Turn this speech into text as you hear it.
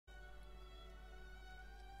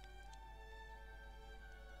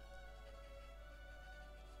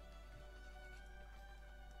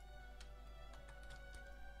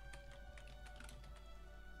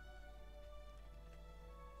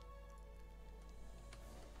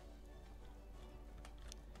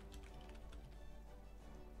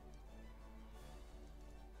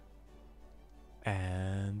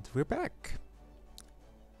we're back.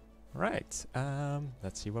 Right,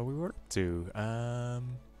 let's see what we were up to. I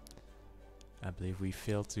believe we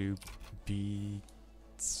failed to beat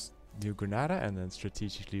New Granada and then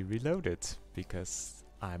strategically reloaded because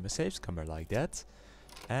I'm a safe scummer like that.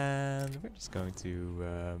 And we're just going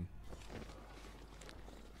to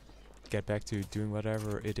get back to doing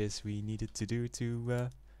whatever it is we needed to do to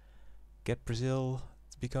get Brazil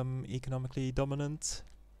to become economically dominant.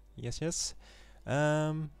 Yes, yes.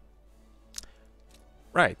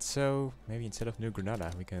 Right, so maybe instead of New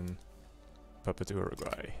Granada we can puppet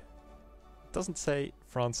Uruguay. Doesn't say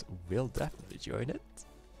France will definitely join it,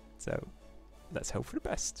 so let's hope for the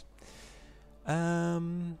best.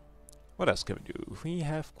 What else can we do? We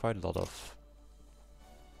have quite a lot of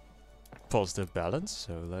positive balance,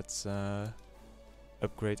 so let's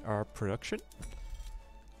upgrade our production.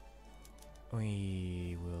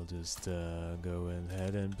 We will just go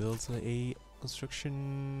ahead and build a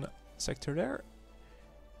construction sector there.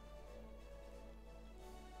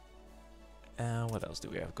 And what else do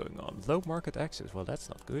we have going on? Low market access. Well, that's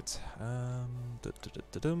not good.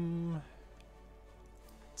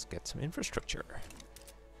 Let's get some infrastructure.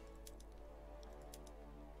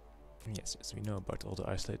 Yes, yes, we know about all the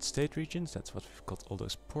isolated state regions. That's what we've got all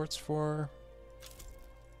those ports for.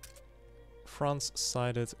 France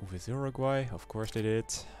sided with Uruguay. Of course they did.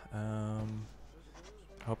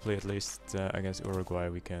 Hopefully at least against Uruguay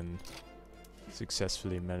we can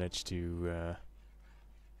successfully manage to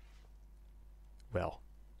well,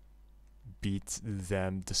 beat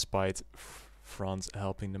them despite France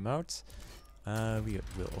helping them out. We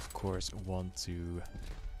will of course want to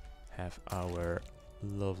have our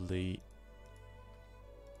lovely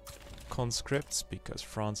conscripts because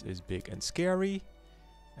France is big and scary.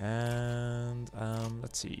 And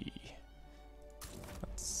let's see.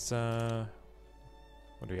 Let's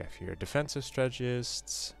what do we have here? Defensive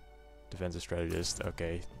strategists. Defensive strategist.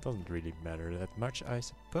 Okay, doesn't really matter that much, I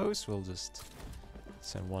suppose. We'll just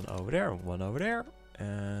send one over there and one over there,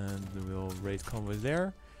 and we'll raid convoys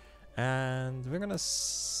there. And we're gonna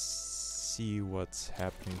see what's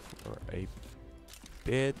happening for a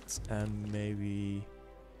bit, and maybe,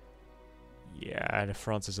 yeah,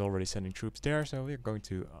 France is already sending troops there, so we're going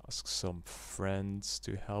to ask some friends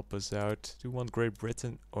to help us out. Do you want Great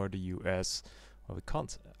Britain or the US? Well, we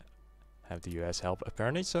can't have the US help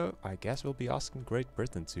apparently, so I guess we'll be asking Great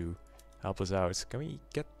Britain to help us out. Can we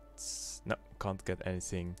get... no, can't get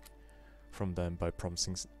anything from them by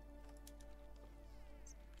promising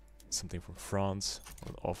something from France.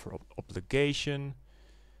 We'll offer obligation.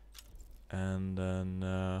 And then...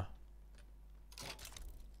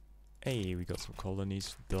 hey, we got some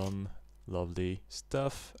colonies done. Lovely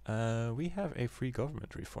stuff. We have a free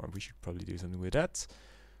government reform. We should probably do something with that.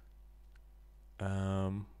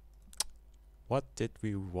 What did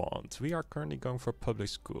we want? We are currently going for public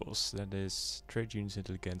schools. That is trade unions,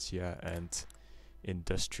 intelligentsia, and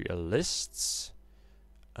industrialists.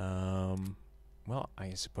 Well,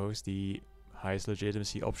 I suppose the highest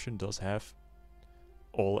legitimacy option does have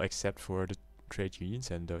all except for the trade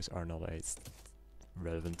unions, and those are not a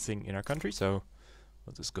relevant thing in our country, so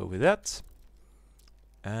we'll just go with that.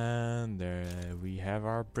 And there we have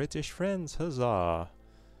our British friends. Huzzah!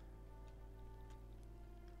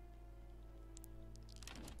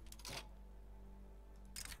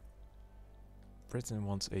 Britain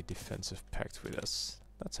wants a defensive pact with us.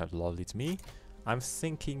 That sounds lovely to me. I'm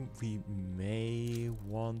thinking we may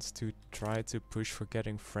want to try to push for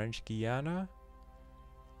getting French Guiana.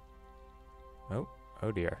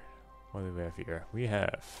 Oh dear. What do we have here? We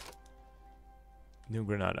have New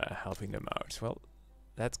Granada helping them out. Well,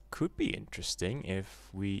 that could be interesting if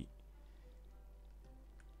we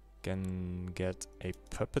can get a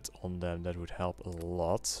puppet on them. That would help a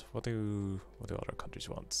lot. What do other countries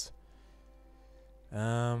want?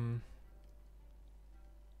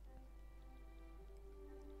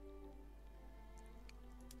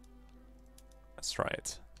 Let's try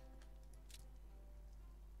it.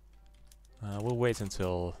 We'll wait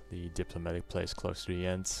until the diplomatic plays close to the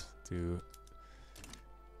end to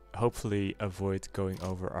hopefully avoid going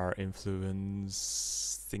over our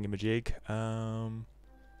influence thingamajig. Well,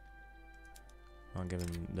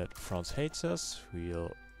 given that France hates us, we're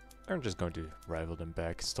just going to rival them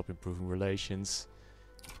back, stop improving relations,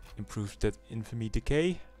 improve that infamy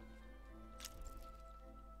decay.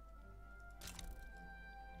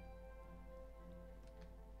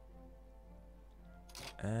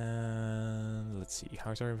 And let's see,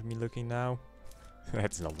 how's our infamy looking now?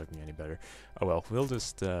 It's not looking any better. Oh well, we'll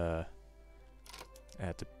just add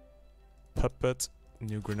the puppet,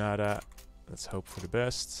 New Granada. Let's hope for the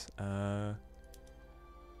best. Yeah,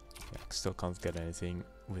 still can't get anything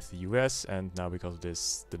with the US, and now because of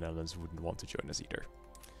this, the Netherlands wouldn't want to join us either.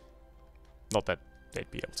 Not that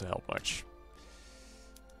they'd be able to help much.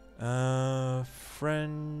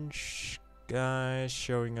 French guys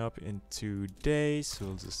showing up in 2 days, so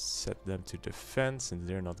we'll just set them to defense, since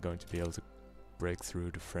they're not going to be able to break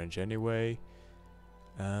through the French anyway.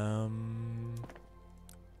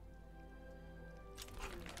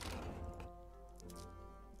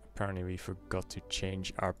 Apparently we forgot to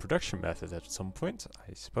change our production method at some point,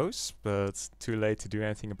 I suppose, but too late to do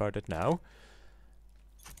anything about it now.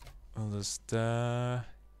 I'll just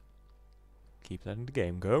keep letting the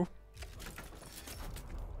game go.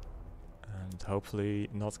 And hopefully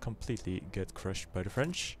not completely get crushed by the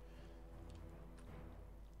French.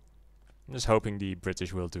 I'm just hoping the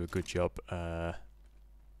British will do a good job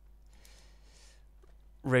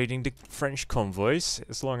raiding the French convoys,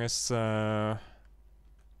 as long as we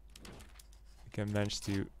can manage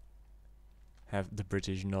to have the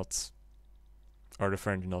British not, or the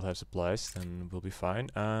French not have supplies, then we'll be fine.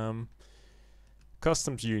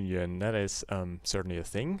 Customs union, that is certainly a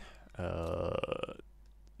thing.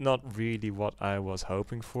 Not really what I was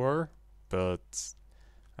hoping for, but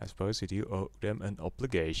I suppose we do owe them an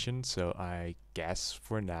obligation, so I guess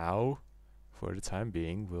for now, for the time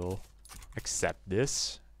being, we'll accept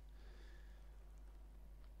this.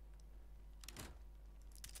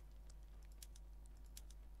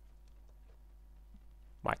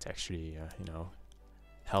 Might actually, you know,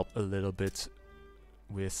 help a little bit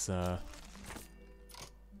with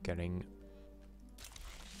getting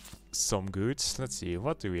some goods. Let's see,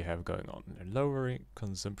 what do we have going on? Lowering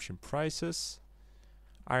consumption prices.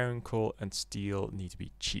 Iron, coal and steel need to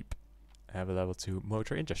be cheap. Have a level 2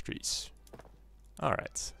 motor industries.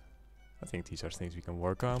 Alright. I think these are things we can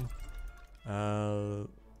work on. Level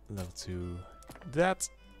 2 that.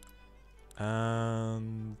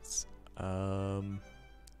 And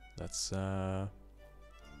let's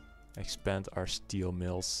expand our steel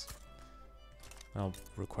mills. I'll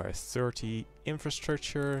require 30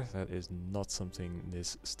 infrastructure. That is not something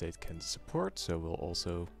this state can support, so we'll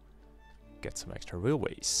also get some extra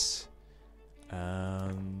railways.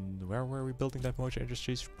 And where were we building that motor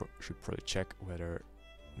industries? Should probably check whether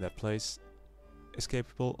that place is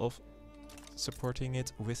capable of supporting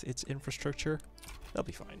it with its infrastructure. They'll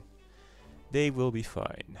be fine. They will be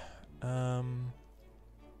fine.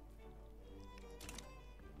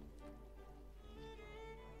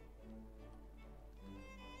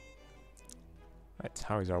 Right,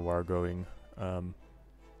 how is our war going?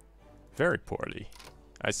 Very poorly.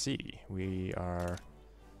 I see. We are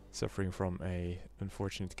suffering from a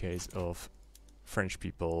unfortunate case of French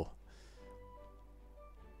people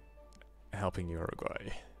helping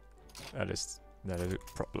Uruguay. That is a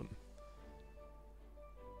problem.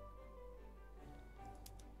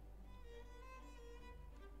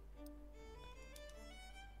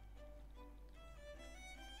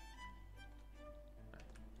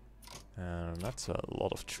 And that's a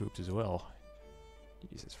lot of troops as well.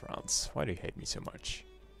 Jesus, France, why do you hate me so much?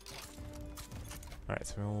 Alright,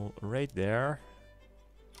 so we'll raid there.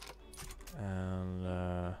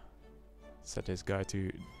 And set this guy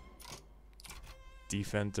to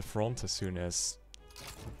defend the front as soon as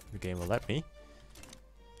the game will let me.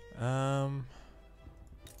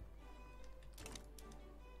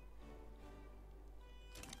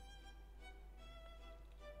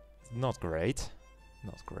 Not great.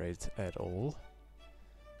 Not great at all.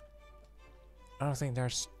 I don't think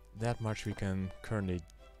there's that much we can currently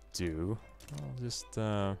do. I'll just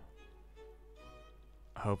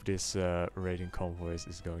hope this raiding convoys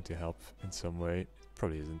is going to help in some way.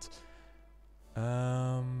 Probably isn't.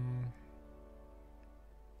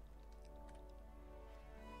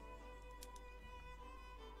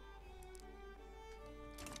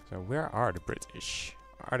 So where are the British?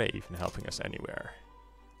 Are they even helping us anywhere?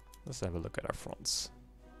 Let's have a look at our fronts.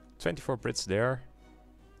 24 Brits there.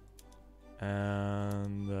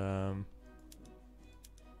 And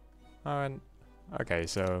okay,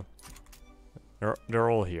 so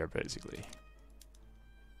they're all here basically.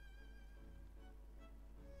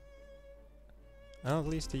 Well, at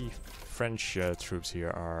least the French troops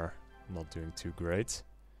here are not doing too great.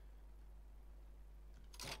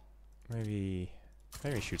 Maybe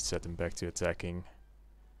we should set them back to attacking.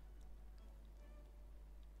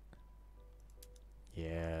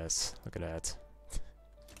 Yes, look at that.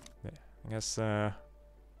 I guess our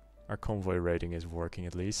convoy raiding is working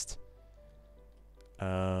at least.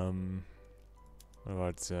 What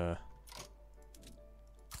about over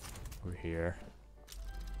here?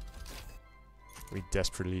 We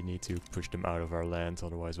desperately need to push them out of our land,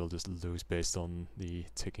 otherwise we'll just lose based on the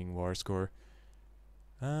ticking war score.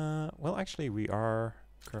 Well, actually we are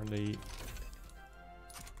currently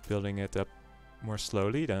building it up more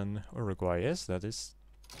slowly than Uruguay is. That is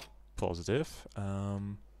positive.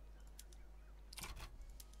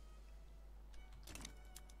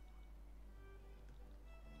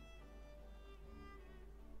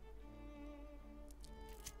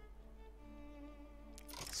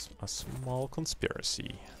 It's a small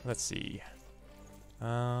conspiracy. Let's see.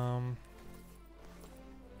 I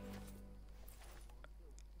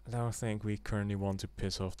don't think we currently want to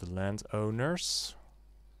piss off the landowners.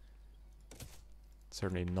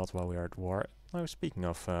 Certainly not while we are at war. Now, speaking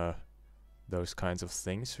of those kinds of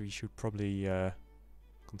things, we should probably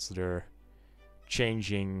consider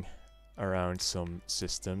changing around some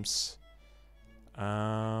systems.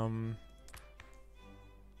 Let's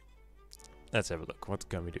have a look. What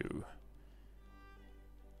can we do?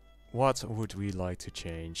 What would we like to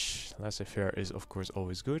change? Laissez-faire is of course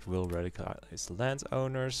always good. We'll radicalize the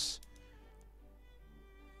landowners.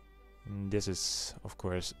 This is of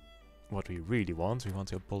course what we really want. We want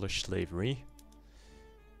to abolish slavery.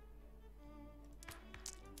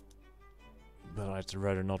 But I'd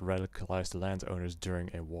rather not radicalize the landowners during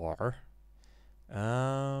a war.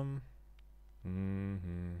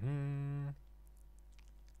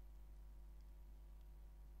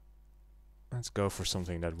 Let's go for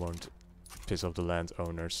something that won't piss off the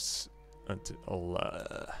landowners until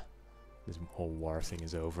this whole war thing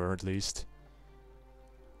is over, at least.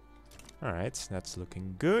 Alright, that's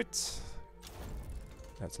looking good.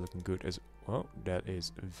 That's looking good as well. That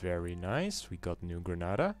is very nice. We got New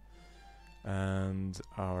Granada. And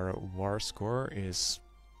our war score is,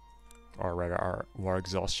 or rather our war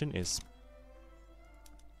exhaustion is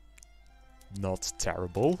not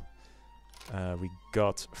terrible. We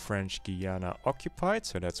got French Guiana occupied,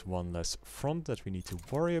 so that's one less front that we need to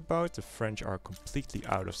worry about. The French are completely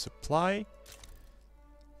out of supply.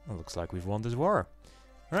 It looks like we've won this war.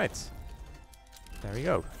 Right, there we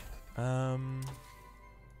go. Yeah,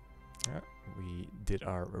 we did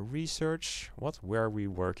our research. What were we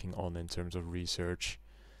working on in terms of research?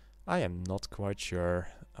 I am not quite sure.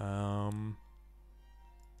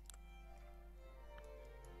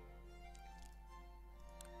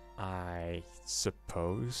 I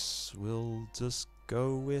suppose we'll just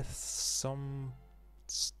go with some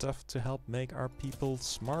stuff to help make our people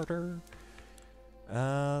smarter.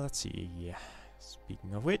 Let's see.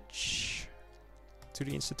 Speaking of which, to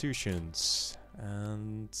the institutions.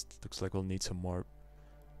 And looks like we'll need some more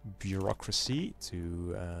bureaucracy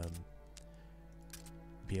to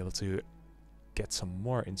be able to get some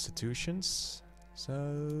more institutions.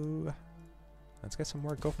 So let's get some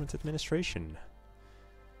more government administration.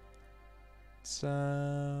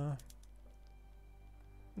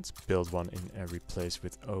 Let's build one in every place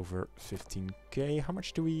with over 15k. How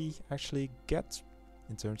much do we actually get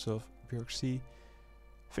in terms of bureaucracy?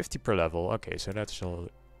 50 per level. Okay, so that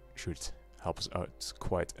should help us out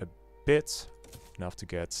quite a bit. Enough to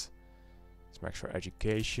get some extra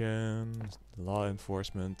education, law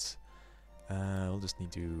enforcement. We'll just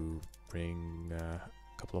need to bring a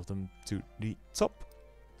couple of them to the top.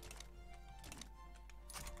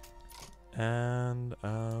 And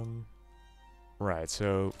right,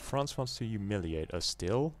 so France wants to humiliate us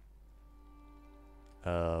still,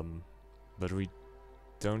 but we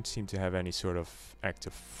don't seem to have any sort of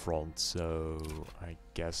active front, so I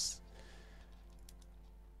guess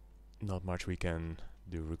not much we can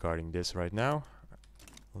do regarding this right now.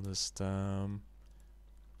 We'll just well,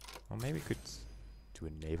 maybe we could do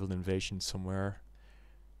a naval invasion somewhere.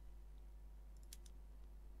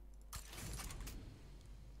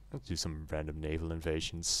 Let's do some random naval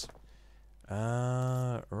invasions.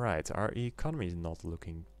 Right, our economy is not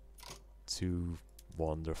looking too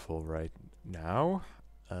wonderful right now.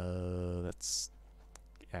 Let's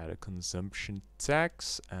add a consumption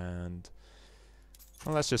tax and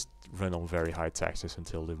well, let's just run on very high taxes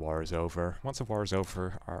until the war is over. Once the war is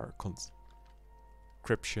over, our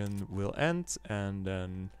conscription will end and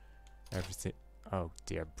then everything... Oh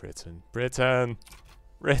dear, Britain. Britain!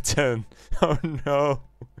 Britain! Oh no!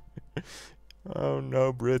 Oh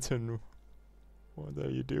no, Britain. What are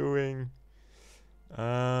you doing?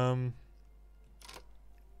 Alright.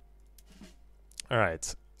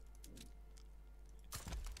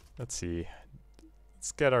 Let's see.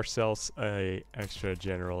 Let's get ourselves a extra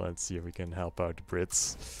general and see if we can help out the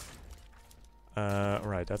Brits.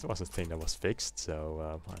 Right, that was a thing that was fixed,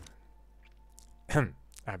 so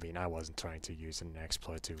I mean, I wasn't trying to use an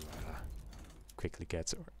exploit to quickly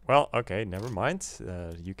get... Well, okay, never mind.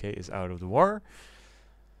 The UK is out of the war.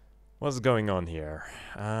 What's going on here?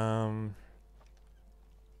 I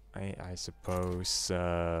suppose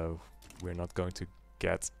we're not going to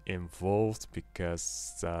get involved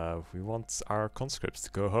because we want our conscripts to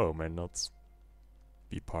go home and not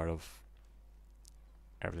be part of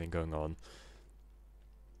everything going on.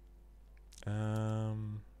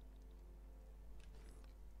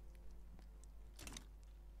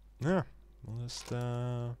 Yeah, we'll just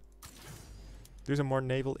do some more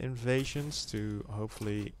naval invasions to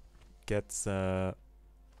hopefully get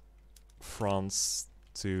France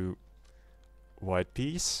to white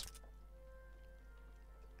peace.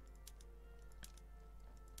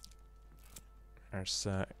 There's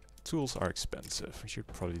tools are expensive. We should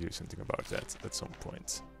probably do something about that at some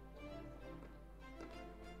point.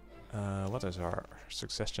 What is our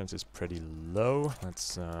success chance? Is pretty low.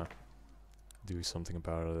 Let's do something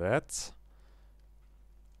about that.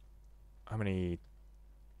 How many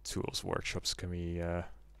tools workshops can we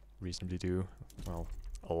reasonably do? Well,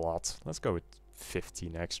 a lot. Let's go with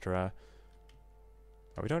 15 extra.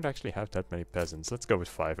 Oh, we don't actually have that many peasants. Let's go with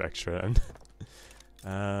 5 extra and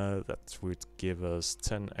that would give us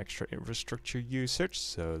 10 extra infrastructure usage,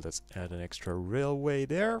 so let's add an extra railway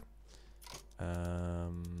there.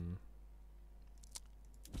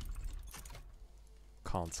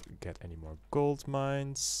 Can't get any more gold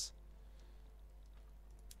mines.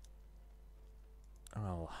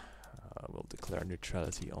 Well, we'll declare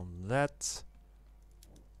neutrality on that.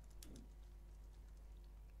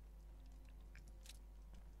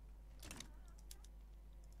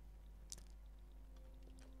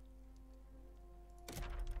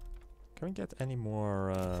 Can we get any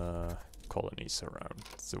more colonies around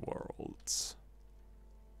the world?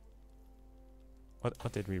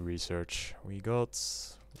 What did we research? We got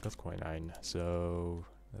quinine, so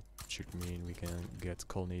that should mean we can get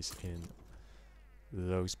colonies in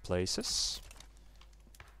those places.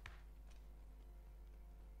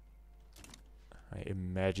 I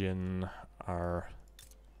imagine our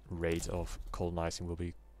rate of colonizing will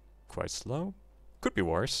be quite slow. Could be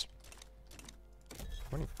worse.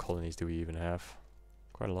 How many colonies do we even have?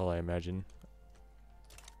 Quite a lot, I imagine.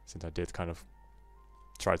 Since I did kind of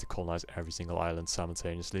try to colonize every single island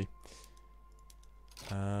simultaneously.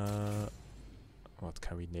 What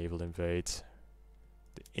can we naval invade?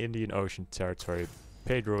 The Indian Ocean territory.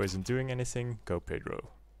 Pedro isn't doing anything. Go Pedro.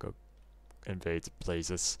 Go invade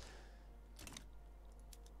places.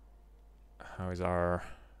 How is our...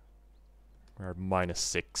 We're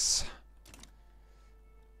 -6.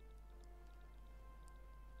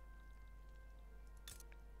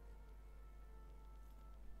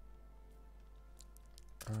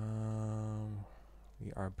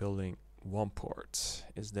 We are building 1 port.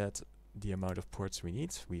 Is that the amount of ports we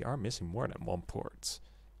need? We are missing more than 1 port.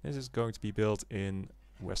 This is going to be built in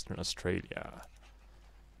Western Australia.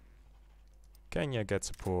 Kenya gets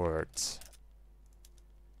support.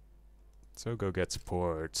 So go get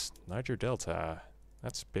support. Niger Delta.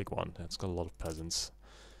 That's a big one. That's got a lot of peasants.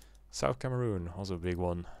 South Cameroon, also a big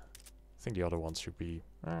one. I think the other ones should be...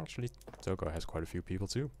 actually, Togo has quite a few people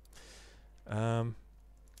too.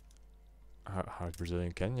 How's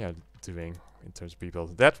Brazilian Kenya doing in terms of people?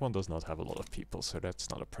 That one does not have a lot of people, so that's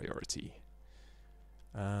not a priority.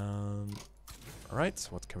 Alright,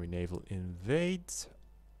 what can we naval invade?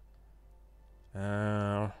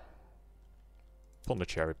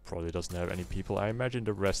 Pondicherry probably doesn't have any people. I imagine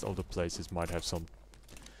the rest of the places might have some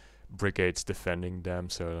brigades defending them,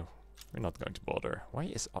 so we're not going to bother. Why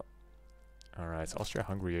is... Alright,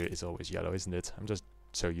 Austria-Hungary is always yellow, isn't it? I'm just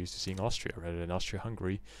so used to seeing Austria rather than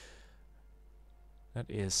Austria-Hungary. That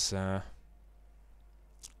is...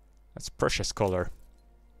 that's precious color.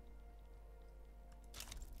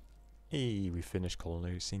 Hey, we finished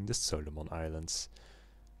colonizing the Solomon Islands.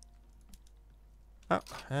 Oh,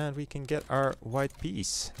 and we can get our white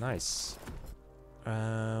peace. Nice.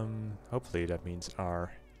 Hopefully that means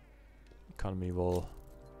our economy will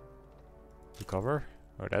recover.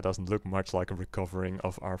 Oh, that doesn't look much like a recovering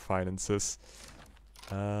of our finances.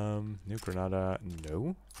 New Granada,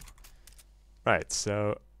 no. Right,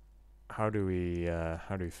 so how do we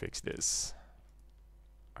fix this?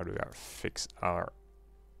 How do we fix our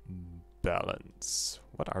balance?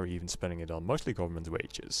 What are we even spending it on? Mostly government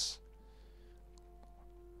wages.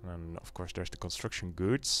 And of course there's the construction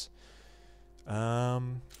goods.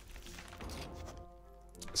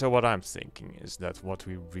 So what I'm thinking is that what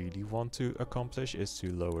we really want to accomplish is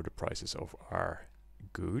to lower the prices of our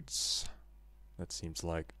goods. That seems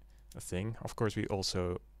like a thing. Of course we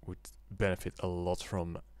also would benefit a lot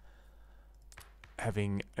from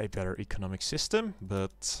having a better economic system,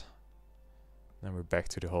 but then we're back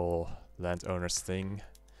to the whole landowners thing.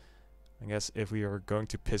 I guess if we are going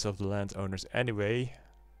to piss off the landowners anyway,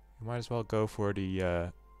 we might as well go for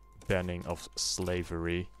the banning of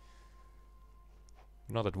slavery.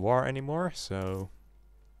 not at war anymore, so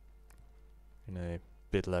in a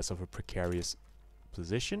bit less of a precarious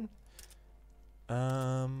position.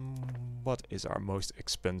 What is our most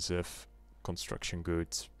expensive construction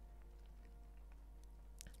goods?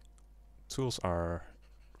 Tools are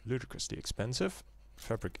ludicrously expensive.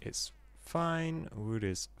 Fabric is fine. Wood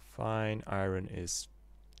is fine. Iron is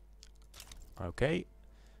okay.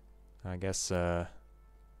 I guess the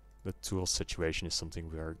tool situation is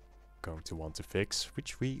something we are going to want to fix,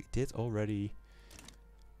 which we did already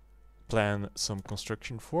plan some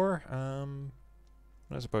construction for.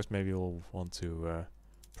 I suppose maybe we'll want to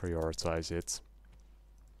prioritize it.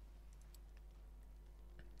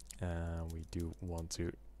 We do want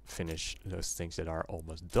to finish those things that are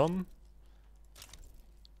almost done.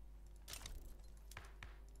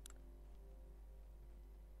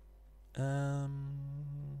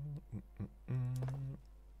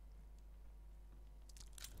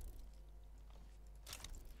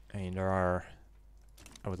 And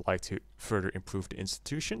I would like to further improve the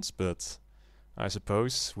institutions, but I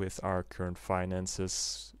suppose with our current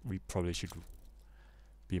finances, we probably should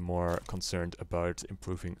be more concerned about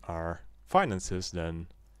improving our finances than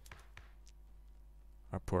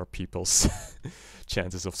our poor people's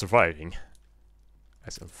chances of surviving.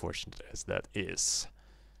 As unfortunate as that is.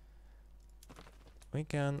 We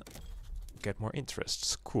can get more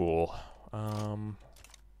interests. Cool.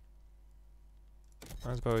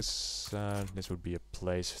 I suppose this would be a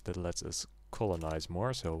place that lets us colonize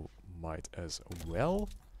more, so might as well.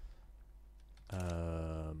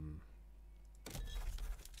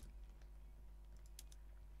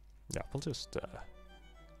 Yeah, we'll just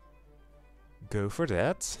go for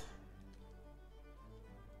that.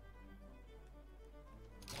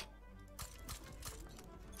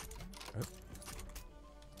 Oh.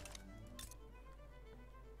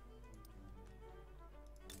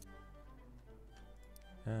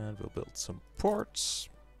 And we'll build some ports.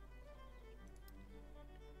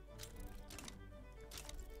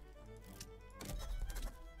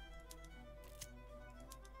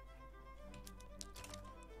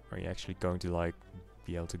 Are you actually going to like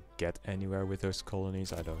be able to get anywhere with those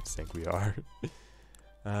colonies? I don't think we are.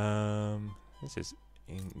 This is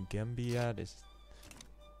in Gambia. This,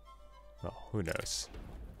 well, who knows?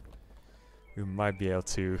 We might be able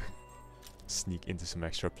to sneak into some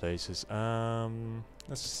extra places.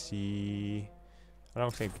 Let's see. I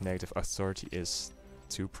don't think negative authority is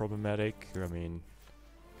too problematic. I mean,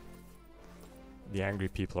 the angry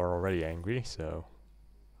people are already angry, so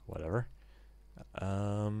whatever.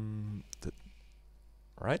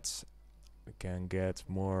 Right, we can get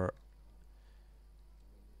more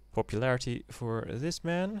popularity for this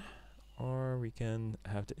man, or we can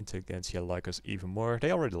have the intelligentsia like us even more.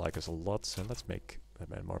 They already like us a lot, so let's make that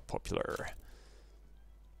man more popular.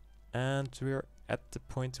 And we're at the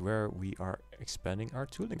point where we are expanding our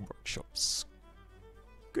tooling workshops.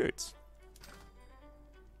 Good.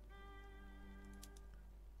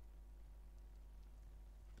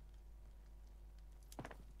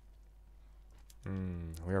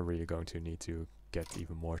 We are really going to need to get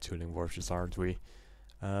even more tooling workshops, aren't we?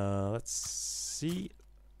 Let's see.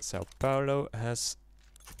 Sao Paulo has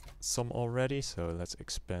some already, so let's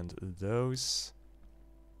expand those.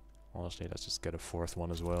 Honestly, let's just get a fourth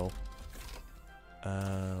one as well.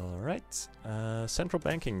 Alright. Central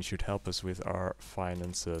banking should help us with our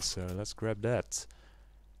finances, so let's grab that.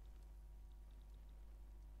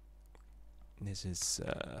 This is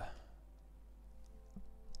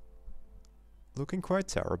looking quite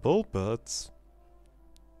terrible, but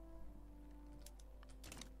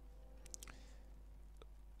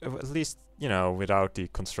at least, you know, without the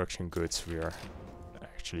construction goods, we are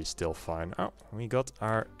actually still fine. Oh, we got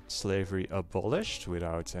our slavery abolished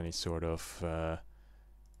without any sort of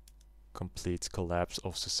complete collapse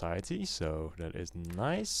of society, so that is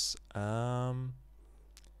nice. Alright,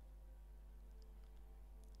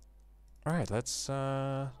 let's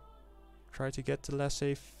try to get the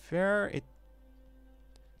laissez-faire.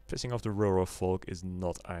 Pissing off the rural folk is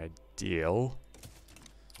not ideal,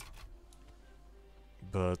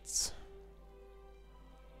 but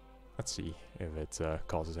let's see if it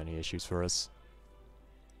causes any issues for us.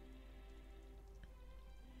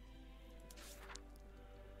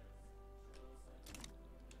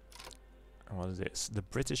 And what is this? The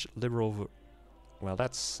British Liberal... Well,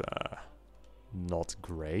 that's not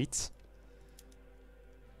great.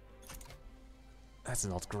 That's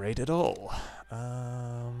not great at all.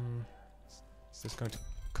 Is this going to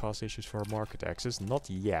cause issues for market access? Not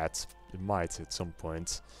yet. It might at some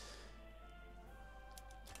point.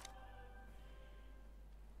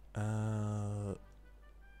 I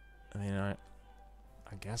mean, I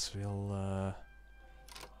guess we'll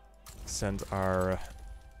send our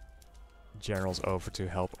generals over to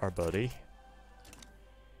help our buddy.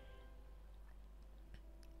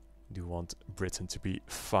 Do want Britain to be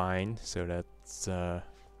fine so that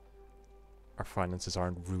our finances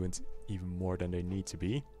aren't ruined even more than they need to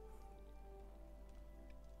be.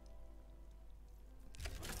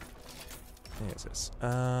 Yes.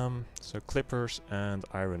 So clippers and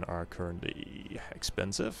iron are currently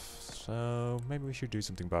expensive, so maybe we should do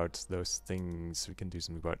something about those things. We can do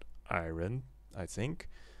something about iron, I think.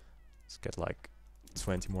 Let's get like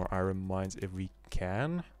 20 more iron mines if we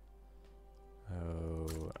can. Oh,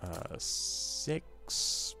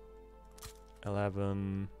 6,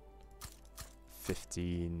 11,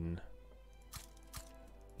 15,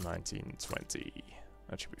 19, 20.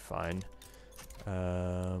 That should be fine.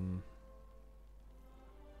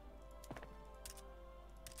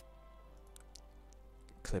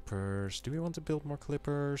 Clippers. Do we want to build more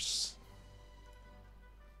clippers?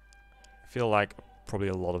 I feel like probably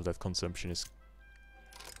a lot of that consumption is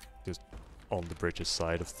just on the bridges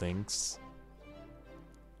side of things.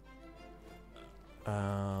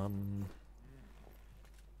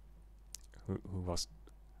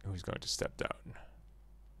 Who's going to step down?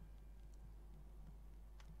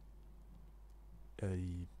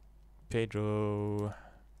 Pedro.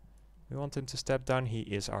 We want him to step down. He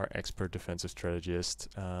is our expert defensive strategist.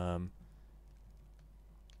 Are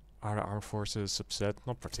the armed forces upset?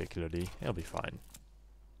 Not particularly. He'll be fine.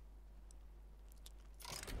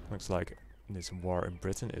 Looks like this war in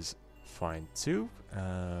Britain is fine too.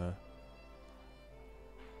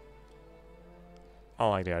 I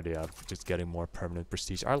like the idea of just getting more permanent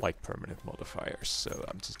prestige. I like permanent modifiers, so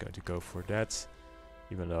I'm just going to go for that.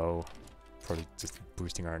 Even though probably just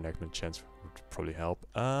boosting our enactment chance would probably help.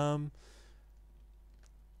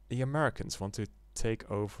 The Americans want to take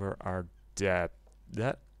over our debt.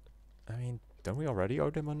 That, I mean, don't we already owe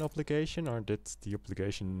them an obligation, or did the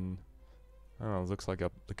obligation? Oh, it looks like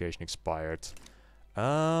obligation expired.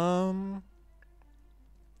 I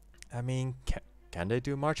mean, can they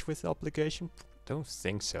do much with the obligation? Don't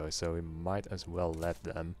think so. So we might as well let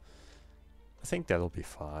them. I think that'll be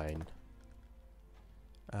fine.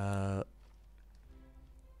 Let's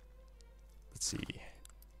see.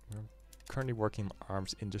 We're currently working in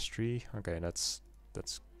arms industry. Okay, that's a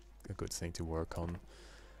good thing to work on.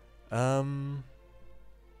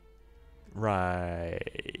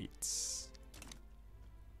 Right.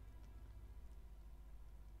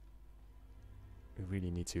 We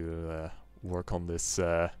really need to work on this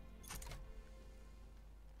on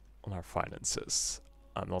our finances.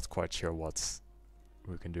 I'm not quite sure what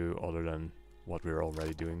we can do other than what we're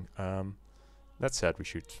already doing. That said, we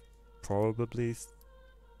should probably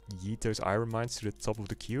yeet those iron mines to the top of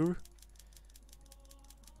the queue.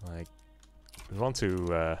 Like, we want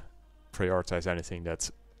to prioritize anything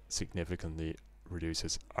that significantly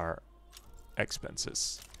reduces our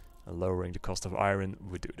expenses. And lowering the cost of iron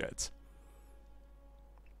would do that.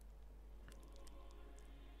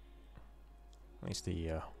 At least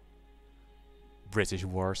the British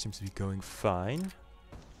war seems to be going fine.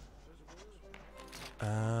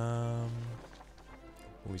 Who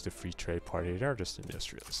is the free trade party? They're just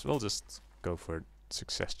industrialists. We'll just go for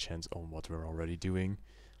success chance on what we're already doing.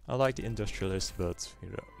 I like the industrialists, but we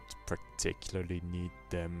don't particularly need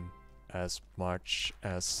them as much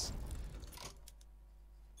as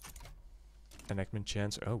enactment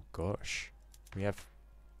chance. Oh gosh, we have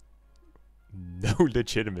no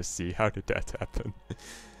legitimacy. How did that happen?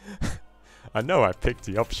 I know I picked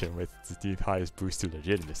the option with the highest boost to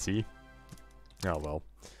legitimacy. Oh well.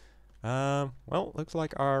 Well, looks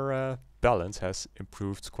like our balance has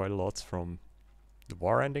improved quite a lot from the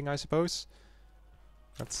war ending, I suppose.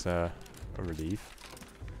 That's a relief.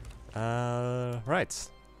 Right.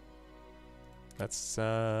 That's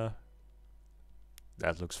that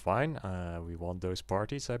looks fine. We want those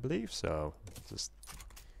parties, I believe, so just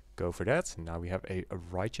go for that. And now we have a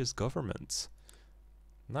righteous government.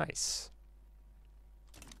 Nice.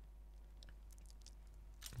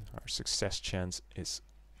 Our success chance is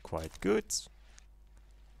quite good.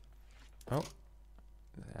 Oh,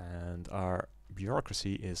 and our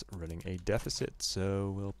bureaucracy is running a deficit,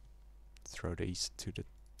 so we'll throw these to the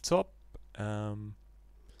top. I'm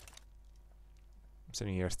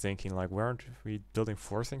sitting here thinking, like, weren't we building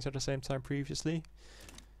 4 things at the same time previously?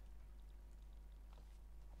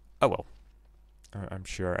 Oh well, I'm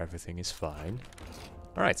sure everything is fine.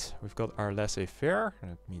 Alright, we've got our laissez-faire.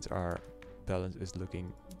 That means our balance is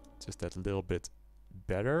looking just that little bit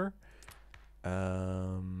better.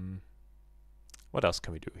 What else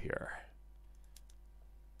can we do here?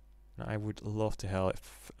 Now, I would love to have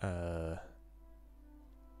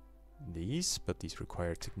these, but these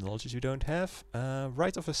require technologies we don't have.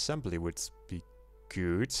 Right of assembly would be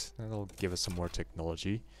good. That'll give us some more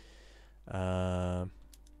technology. Of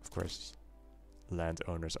course,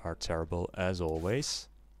 landowners are terrible as always.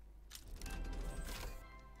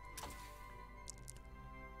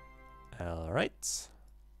 Alright.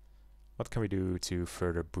 What can we do to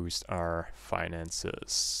further boost our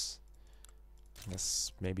finances?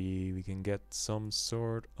 Yes, maybe we can get some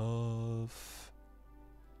sort of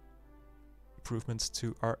improvements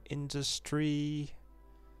to our industry.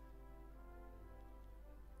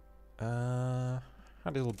 A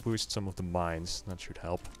little boost some of the mines, that should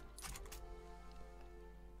help.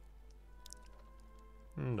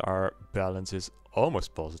 And our balance is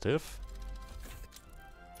almost positive.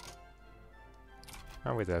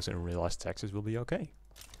 And with those unrealized taxes we'll be okay.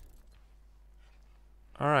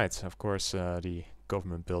 Alright, of course the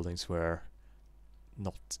government buildings were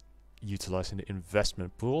not utilizing the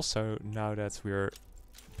investment pool, so now that we're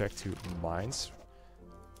back to mines,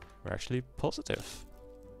 we're actually positive.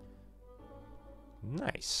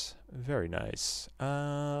 Nice, very nice.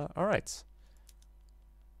 Alright.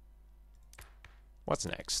 What's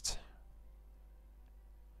next?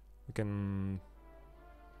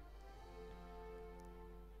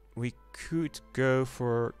 We could go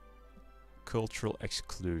for cultural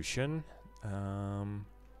exclusion. I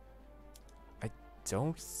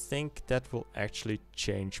don't think that will actually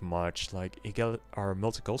change much. Like our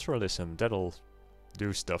multiculturalism, that'll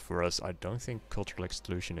do stuff for us. I don't think cultural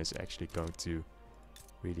exclusion is actually going to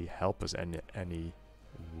really help us in any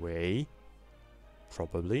way.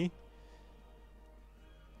 Probably.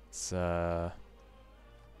 It's let's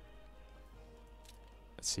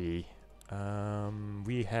see.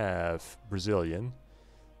 We have Brazilian.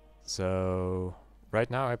 So right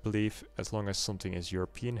now I believe as long as something is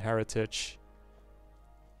European heritage,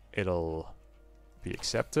 it'll be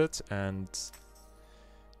accepted, and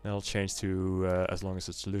that'll change to as long as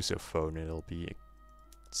it's Lusophone, it'll be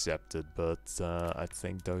accepted. But I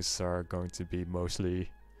think those are going to be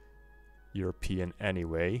mostly European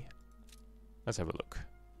anyway. Let's have a look.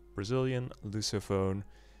 Brazilian, Lusophone,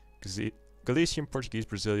 Galician, Portuguese,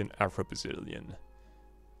 Brazilian, Afro-Brazilian.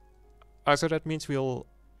 So that means we'll...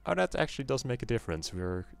 Oh, that actually does make a difference.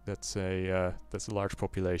 That's a large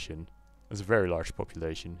population. That's a very large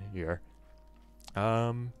population here.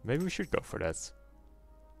 Maybe we should go for that.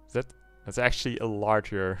 That's actually a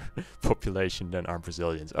larger population than our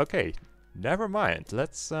Brazilians. Okay, never mind.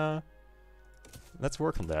 Let's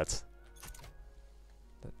work on that.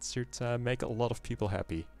 That should make a lot of people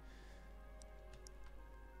happy.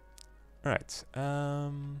 Alright,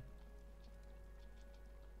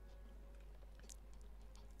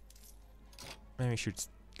 maybe we should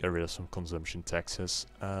get rid of some consumption taxes.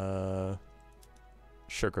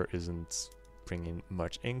 Sugar isn't bringing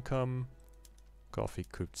much income. Coffee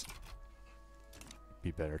could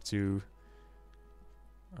be better too.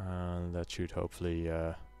 That should hopefully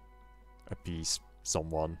appease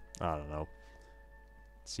someone. I don't know.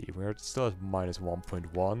 Let's see, we're still at minus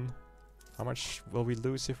 1.1. How much will we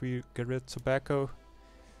lose if we get rid of tobacco?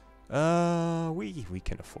 We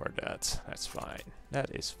can afford that. That's fine.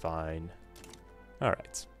 That is fine.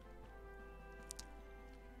 Alright.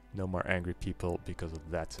 No more angry people because of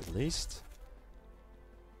that, at least.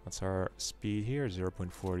 What's our speed here?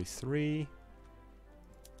 0.43.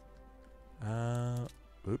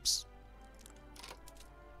 Oops.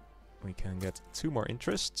 We can get 2 more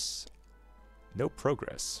interests. No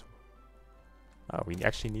progress. Oh, we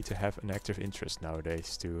actually need to have an active interest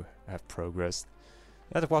nowadays to have progress.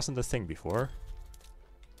 That wasn't a thing before.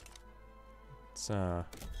 It's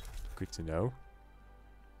good to know.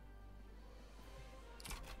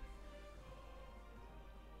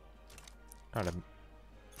 Oh,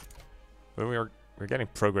 but we're getting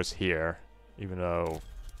progress here, even though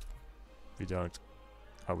we don't.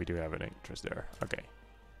 Oh, we do have an interest there. Okay,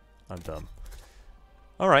 I'm dumb.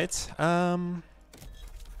 All right.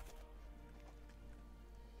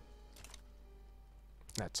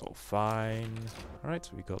 That's all fine. Alright,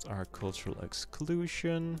 we got our cultural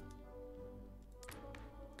exclusion.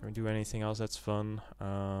 Can we do anything else that's fun?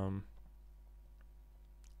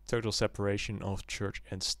 Total separation of church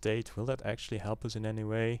and state. Will that actually help us in any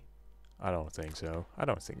way? I don't think so. I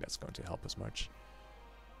don't think that's going to help us much.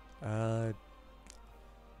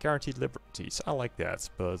 Guaranteed liberties. I like that,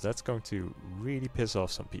 but that's going to really piss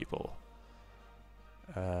off some people.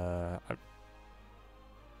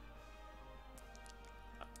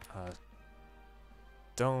 I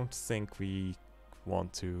don't think we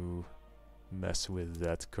want to mess with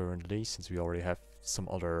that currently, since we already have some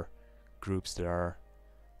other groups that are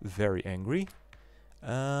very angry.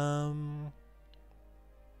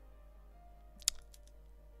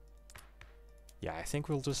 Yeah, I think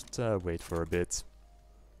we'll just wait for a bit.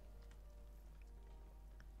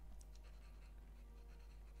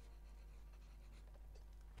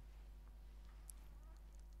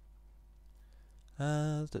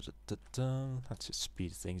 Let's just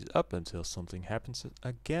speed things up until something happens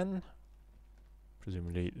again.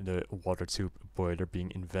 Presumably the water tube boiler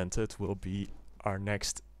being invented will be our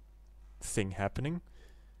next thing happening.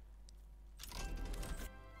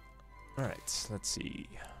 Alright, let's see.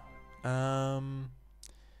 Well,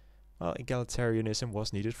 egalitarianism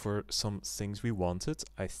was needed for some things we wanted,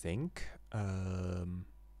 I think.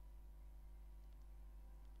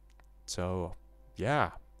 So,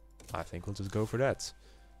 yeah, I think we'll just go for that.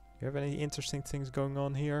 You have any interesting things going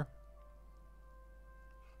on here?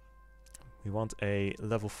 We want a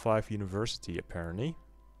level 5 university, apparently.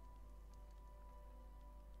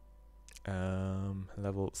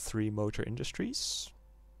 Level 3 motor industries.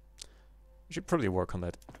 We should probably work on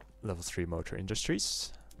that level 3 motor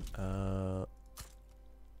industries. While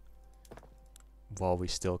we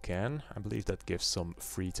still can. I believe that gives some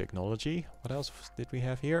free technology. What else did we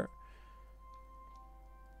have here?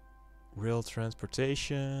 Rail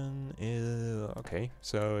transportation. Okay,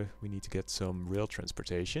 so we need to get some rail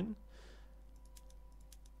transportation.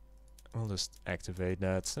 We'll just activate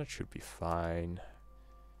that. That should be fine.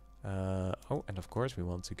 Oh, and of course we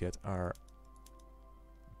want to get our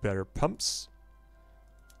better pumps.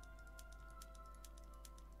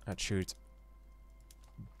 That should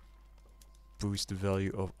boost the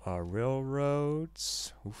value of our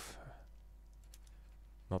railroads. Oof.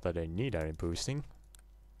 Not that they need any boosting.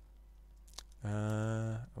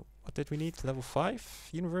 What did we need? Level 5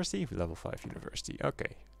 university? Level 5 university,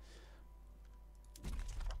 okay.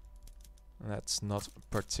 That's not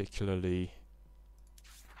particularly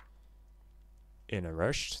in a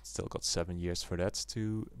rush. Still got 7 years for that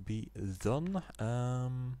to be done.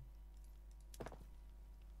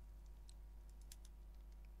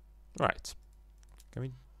 Right. Can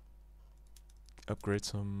we upgrade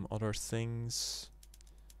some other things?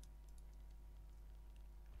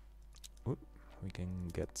 Ooh, we can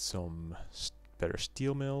get some better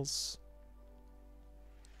steel mills.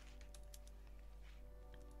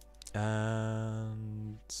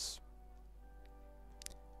 And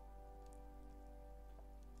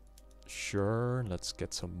sure, let's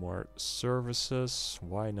get some more services.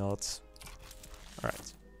 Why not?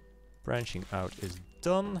 Alright. Branching out is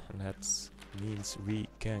done, and that means we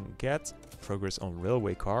can get progress on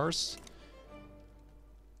railway cars.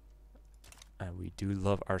 And we do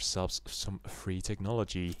love ourselves some free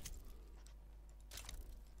technology.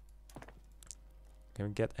 Can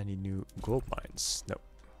we get any new gold mines? No.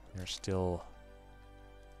 We're still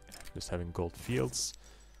just having gold fields.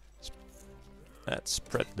 Let's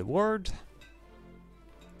spread the word.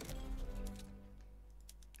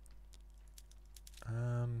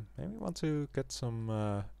 Maybe we want to get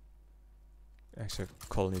some extra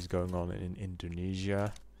colonies going on in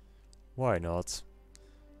Indonesia. Why not?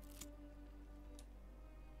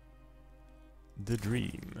 The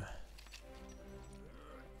dream.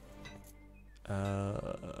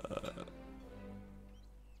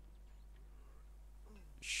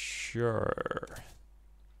 Sure.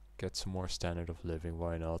 Get some more standard of living,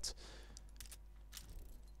 why not?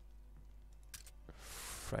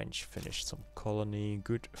 French finished some colony,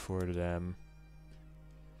 good for them.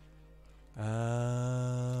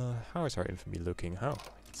 How is our infamy looking? Oh,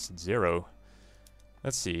 it's 0.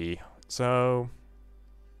 Let's see. So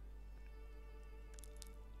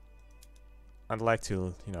I'd like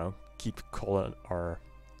to, you know, keep puppeting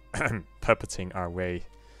our way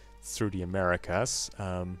through the Americas,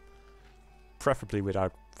 preferably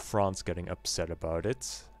without France getting upset about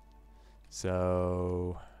it.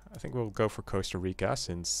 So I think we'll go for Costa Rica,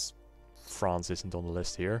 since France isn't on the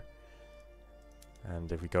list here.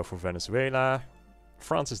 And if we go for Venezuela,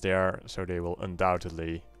 France is there, so they will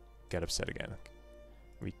undoubtedly get upset again.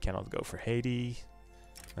 We cannot go for Haiti.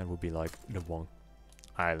 That would be like the one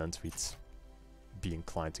island we'd be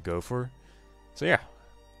inclined to go for. So yeah,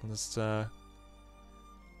 let's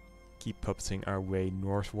keep puppeting our way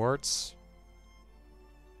northwards.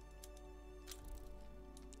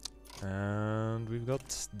 And we've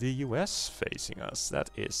got the US facing us. That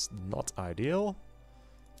is not ideal.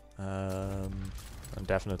 And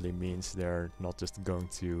definitely means they're not just going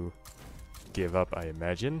to give up, I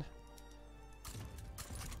imagine.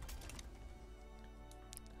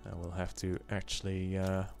 I will have to actually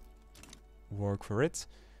work for it.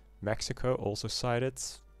 Mexico also sided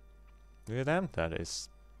with them. That is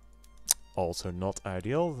also not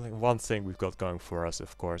ideal. The one thing we've got going for us,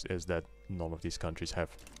 of course, is that none of these countries have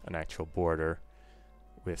an actual border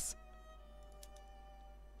with,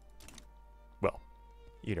 well,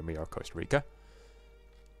 either me or Costa Rica.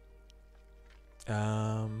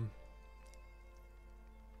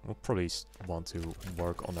 We'll probably want to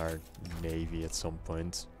work on our navy at some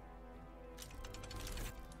point.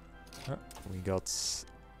 We got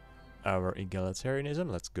our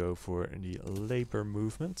egalitarianism. Let's go for the labor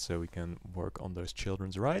movement so we can work on those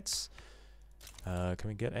children's rights. Can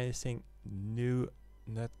we get anything new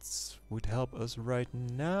that would help us right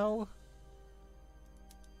now?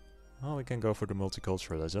 Well, we can go for the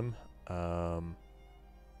multiculturalism.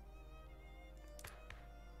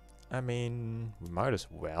 I mean, we might as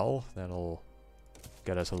well. That'll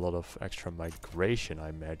get us a lot of extra migration, I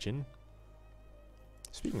imagine.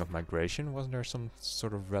 Speaking of migration, wasn't there some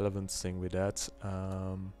sort of relevant thing with that?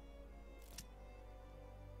 I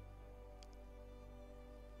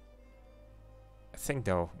think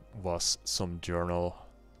there was some journal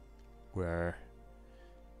where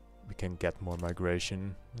we can get more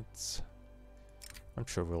migration. I'm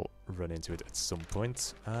sure we'll run into it at some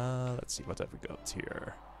point. Let's see, what have we got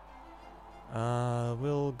here?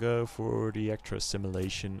 We'll go for the extra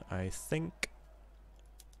assimilation, I think.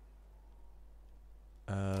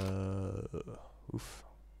 Oof.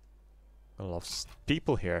 A lot of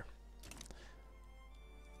people here.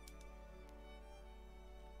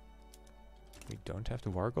 We don't have the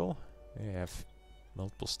war goal. We have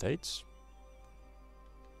multiple states.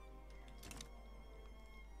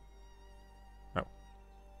 Oh.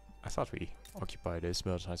 I thought we occupied this,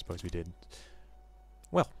 but I suppose we didn't.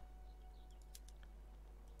 Well.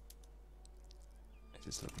 It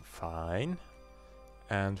is looking fine.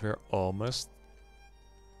 And we're almost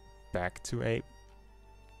back to a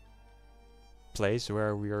place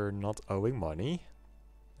where we are not owing money.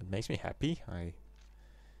 That makes me happy. I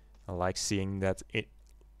like seeing that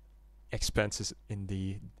expenses in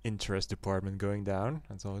the interest department going down.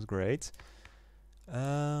 That's always great.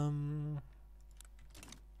 Of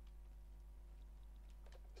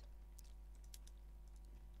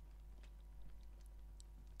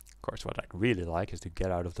course, what I'd really like is to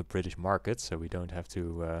get out of the British market, so we don't have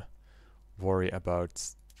to worry about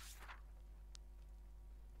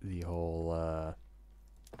the whole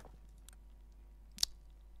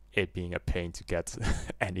it being a pain to get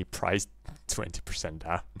any price 20%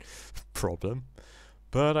 down problem.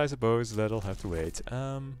 But I suppose that'll have to wait.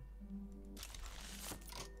 Well,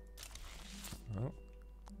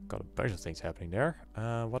 got a bunch of things happening there.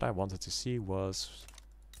 What I wanted to see was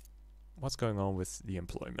what's going on with the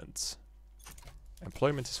employment.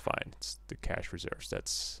 Employment is fine. It's the cash reserves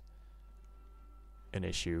that's an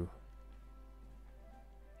issue.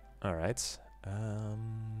 Alright.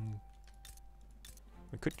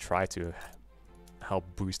 We could try to help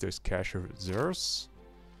boost those cash reserves.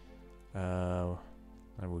 That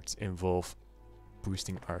would involve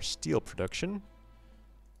boosting our steel production.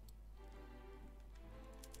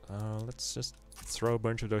 Let's just throw a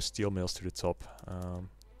bunch of those steel mills to the top.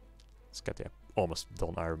 Let's get the almost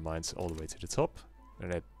done iron mines all the way to the top.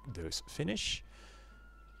 And let those finish.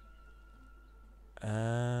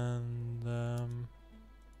 And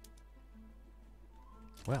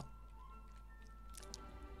well.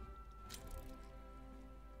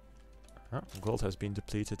 Gold has been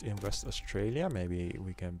depleted in West Australia. Maybe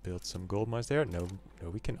we can build some gold mines there. No,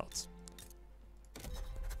 we cannot.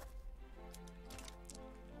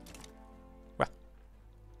 Well.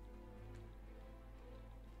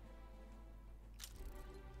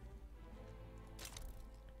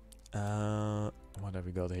 What have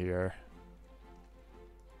we got here?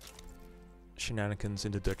 Shenanigans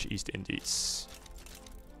in the Dutch East Indies.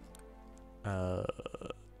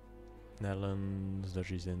 Netherlands,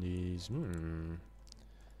 Dutch East Indies.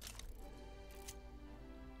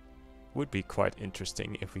 Would be quite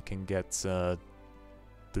interesting if we can get the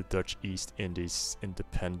Dutch East Indies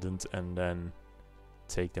independent and then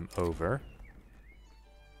take them over.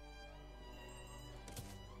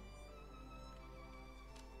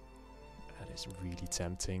 That is really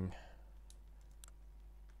tempting.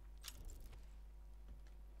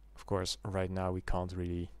 Of course, right now we can't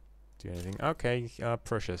really do anything. Okay,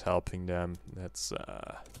 Prussia's helping them. That's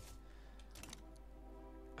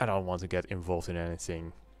I don't want to get involved in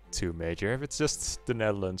anything too major. If it's just the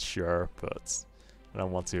Netherlands, sure, but I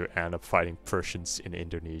don't want to end up fighting Prussians in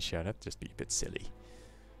Indonesia. That'd just be a bit silly.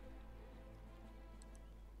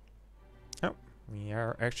 Oh, we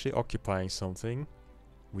are actually occupying something.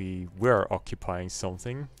 We were occupying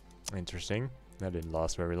something. Interesting. That didn't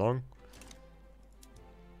last very long.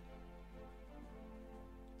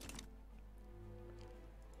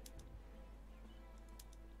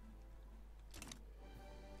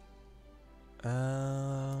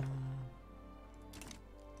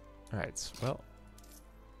 Alright, well,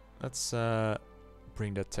 let's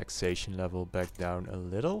bring that taxation level back down a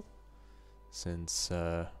little, since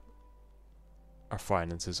our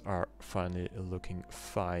finances are finally looking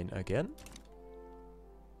fine again.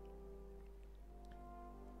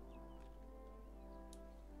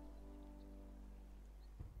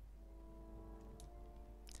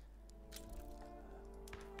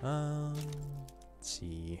 Let's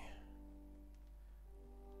see.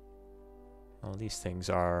 Well, these things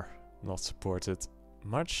are not supported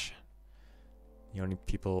much. The only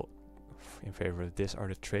people in favor of this are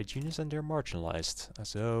the trade unions, and they're marginalized.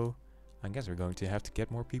 So I guess we're going to have to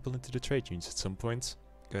get more people into the trade unions at some point,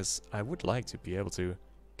 because I would like to be able to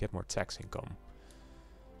get more tax income.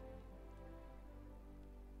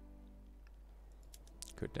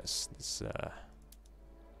 Goodness, this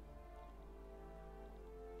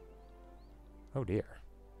oh dear.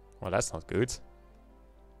 Well, that's not good.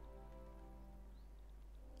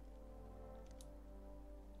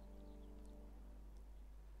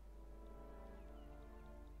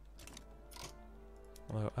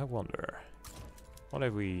 Although, I wonder, what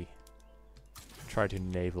if we try to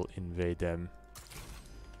naval invade them?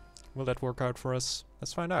 Will that work out for us?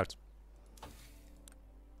 Let's find out.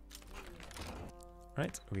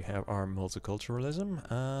 Right, we have our multiculturalism.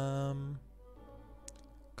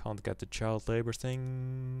 Can't get the child labor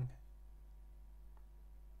thing.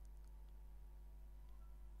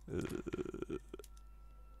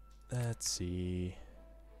 Let's see.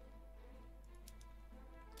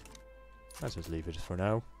 Let's just leave it for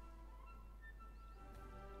now.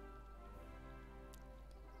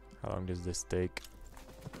 How long does this take?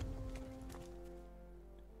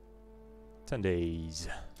 10 days.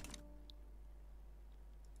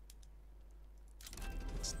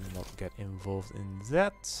 Let's not get involved in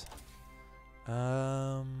that.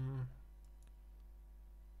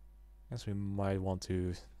 Guess we might want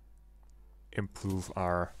to improve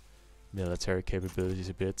our military capabilities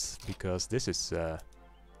a bit, because this is a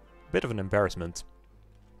bit of an embarrassment.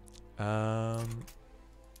 Let's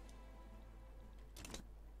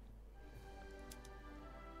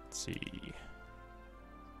see.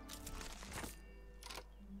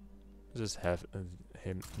 Just have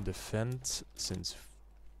him defend, since,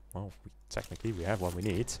 well, technically we have what we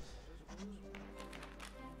need.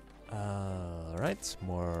 Alright,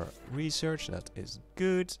 more research, that is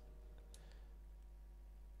good.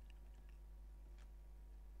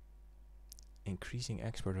 Increasing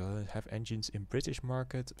export, have engines in British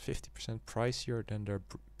market 50% pricier than their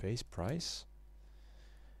base price.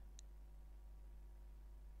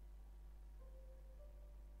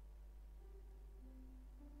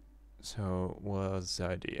 So what's the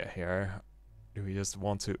idea here? Do we just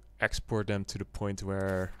want to export them to the point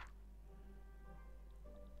where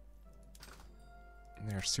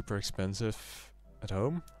they're super expensive at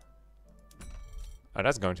home?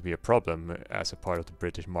 That's going to be a problem as a part of the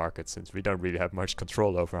British market, since we don't really have much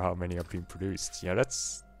control over how many are being produced. Yeah,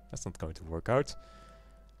 that's not going to work out.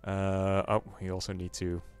 Oh, we also need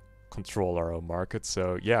to control our own market.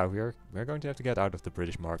 So yeah, we're going to have to get out of the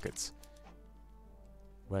British market.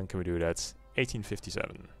 When can we do that?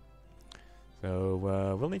 1857.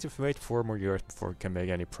 So we'll need to wait 4 more years before we can make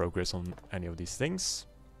any progress on any of these things.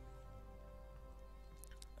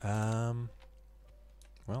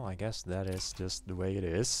 Well, I guess that is just the way it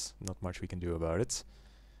is. Not much we can do about it.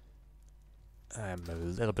 I'm a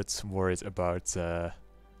little bit worried about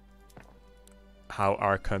how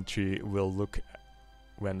our country will look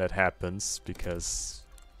when that happens, because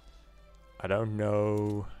I don't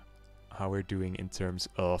know how we're doing in terms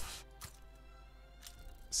of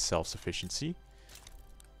self-sufficiency.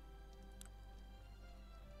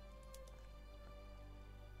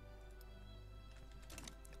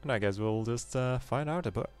 And I guess we'll just find out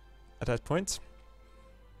about at that point.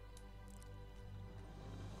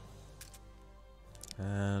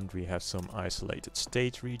 And we have some isolated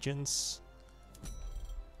state regions.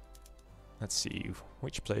 Let's see,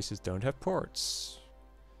 which places don't have ports?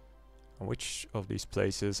 And which of these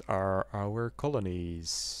places are our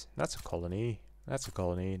colonies? That's a colony, that's a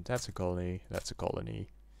colony, that's a colony, that's a colony.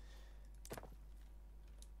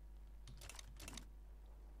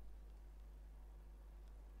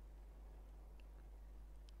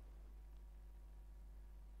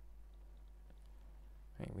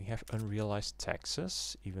 We have unrealized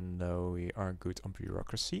taxes, even though we are good on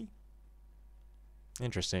bureaucracy.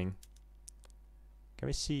 Interesting. Can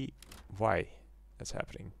we see why that's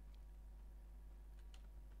happening?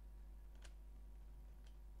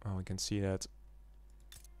 Well, we can see that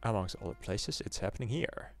amongst all the places it's happening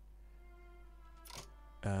here.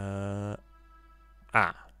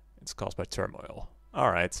 It's caused by turmoil.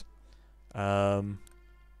 Alright.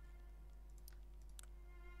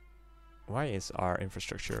 Why is our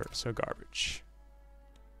infrastructure so garbage?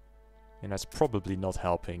 And that's probably not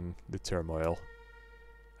helping the turmoil.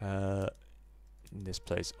 This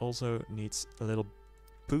place also needs a little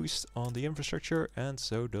boost on the infrastructure, and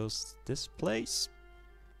so does this place.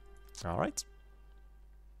 Alright.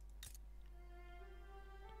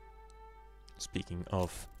 Speaking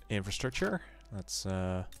of infrastructure, let's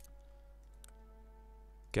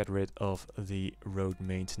get rid of the road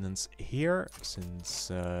maintenance here, since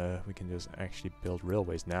we can just actually build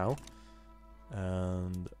railways now.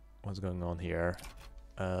 And what's going on here?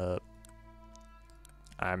 I'm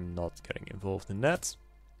not getting involved in that.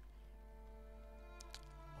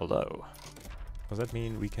 Although, does that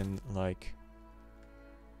mean we can, like...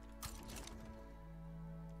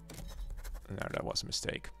 No, that was a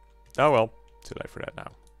mistake. Oh well, too late for that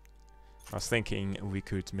now. I was thinking we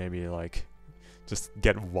could maybe, like, just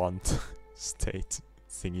get one state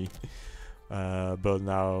thingy. But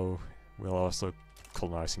now we're also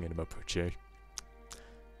colonizing in Mapuche.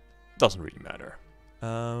 Doesn't really matter.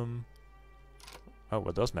 Oh,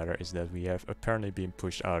 what does matter is that we have apparently been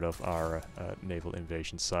pushed out of our naval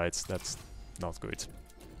invasion sites. That's not good.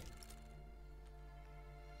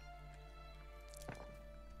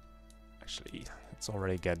 Actually, let's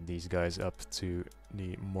already get these guys up to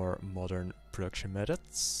the more modern production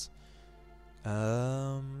methods.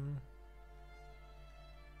 I'd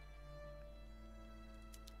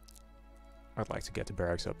like to get the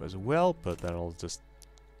barracks up as well, but that'll just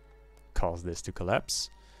cause this to collapse.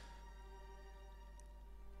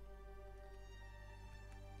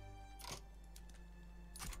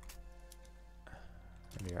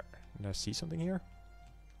 Did I see something here?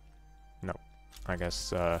 No. I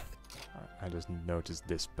guess I just noticed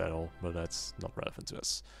this battle, but that's not relevant to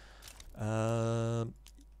us.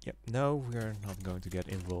 Yep, no, we're not going to get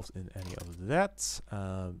involved in any of that.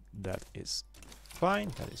 That is fine,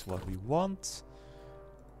 that is what we want.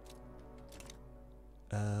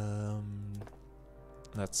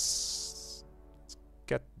 Let's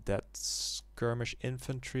get that skirmish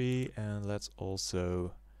infantry, and let's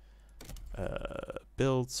also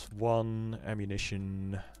build one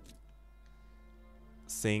ammunition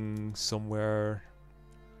thing somewhere.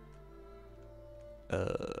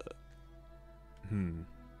 I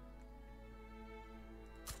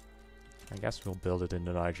guess we'll build it in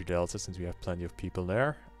the Niger Delta since we have plenty of people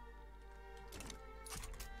there.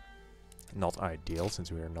 Not ideal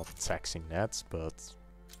since we are not taxing that, but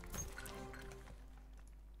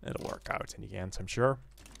it'll work out in the end, I'm sure.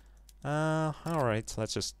 Alright,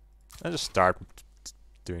 let's just start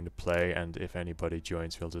doing the play, and if anybody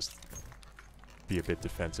joins, we'll just be a bit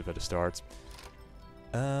defensive at the start.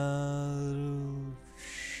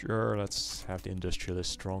 Sure, let's have the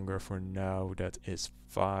industrialist stronger for now. That is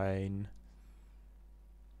fine.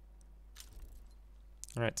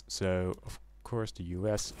 Alright, so of course the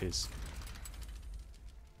US is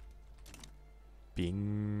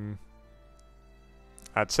being...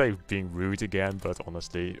 I'd say being rude again, but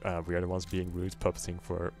honestly, we are the ones being rude, puppeting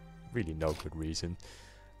for really no good reason.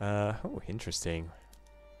 Oh, interesting.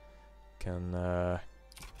 Can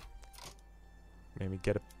maybe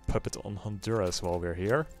get a puppet on Honduras while we're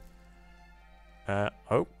here.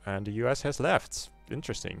 Oh, and the US has left.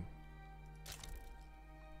 Interesting.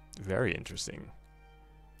 Very interesting.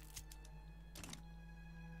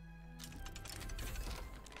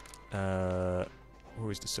 Who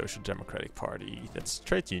is the Social Democratic Party? That's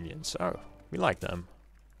trade unions. Oh, we like them.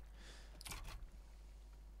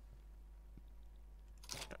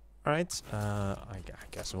 Alright, I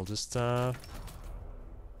guess we'll just do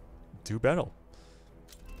battle.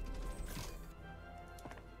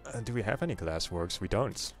 Do we have any glassworks? We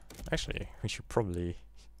don't. Actually, we should probably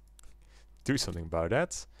do something about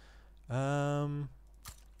that.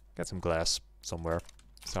 Get some glass somewhere.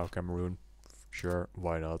 South Cameroon. Sure,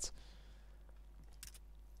 why not?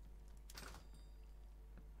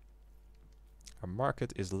 Our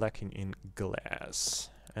market is lacking in glass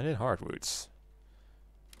and in hardwoods.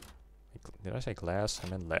 Did I say glass? I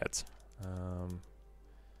meant lead.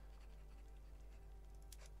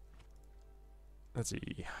 Let's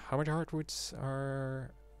see. How much hardwoods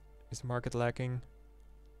is the market lacking?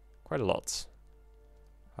 Quite a lot.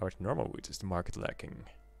 How much normal wood is the market lacking?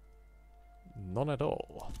 None at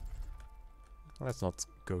all. Let's not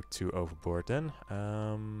go too overboard then.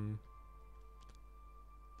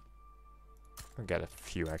 I'll get a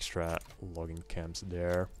few extra logging camps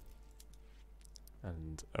there.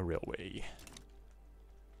 And a railway.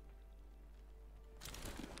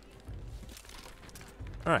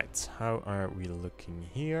 Alright, how are we looking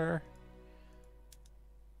here?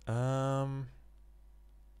 Oh,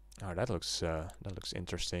 that looks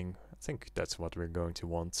interesting. I think that's what we're going to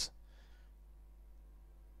want.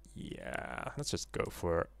 Yeah, let's just go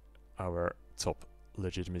for our top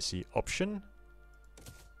legitimacy option.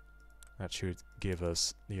 That should give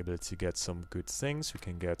us the ability to get some good things. We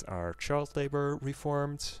can get our child labor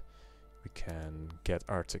reformed. We can get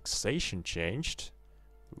our taxation changed.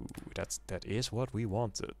 Ooh, that is what we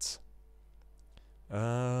wanted.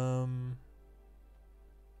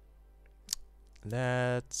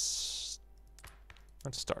 Let's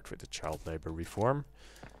start with the child labor reform.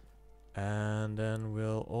 And then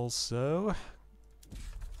we'll also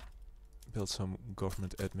build some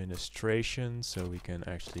government administration so we can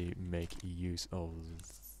actually make use of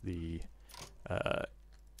the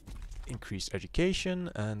increased education.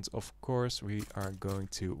 And of course we are going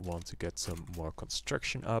to want to get some more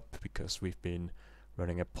construction up because we've been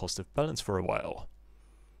running a positive balance for a while.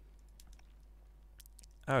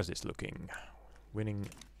 How's this looking? Winning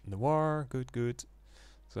the war, good.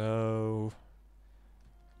 So,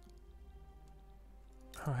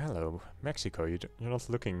 oh hello, Mexico. You're not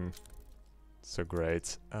looking so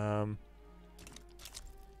great.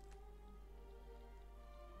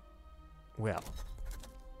 Well,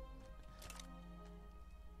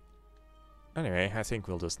 anyway, I think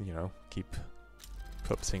we'll just, you know, keep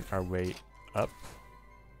puppeting our way up.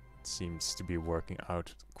 It seems to be working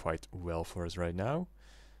out quite well for us right now.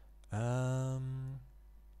 Let's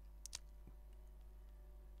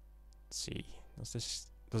see.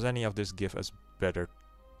 Does any of this give us better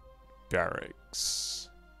barracks?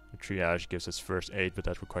 The triage gives us first aid, but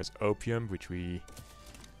that requires opium, which we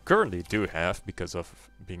currently do have because of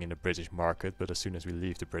being in the British market. But as soon as we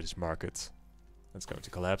leave the British market, that's going to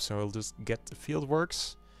collapse. So we'll just get the field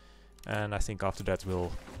works, and I think after that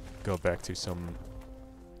we'll go back to some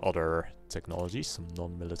other technologies, some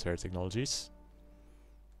non-military technologies.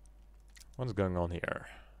 What's going on here?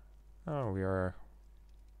 Oh, we are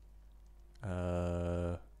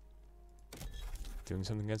doing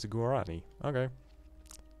something against the Guarani. Okay.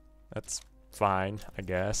 That's fine, I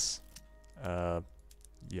guess. Yeah.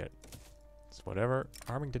 It's whatever.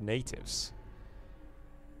 Arming the natives.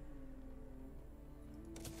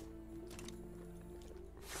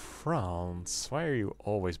 France. Why are you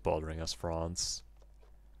always bothering us, France?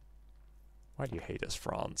 Why do you hate us,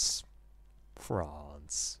 France?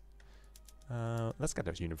 France. Let's get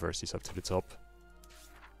those universities up to the top.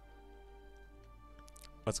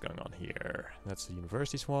 What's going on here? That's the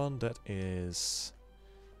universities one. That is...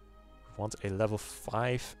 We want a level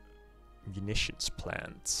 5 munitions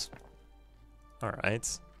plant.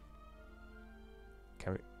 Alright.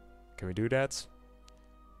 Can we do that?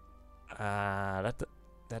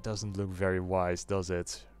 That doesn't look very wise, does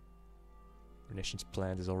it? Munitions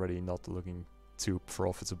plant is already not looking too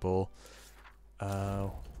profitable.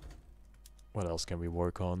 What else can we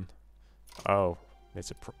work on? Oh, that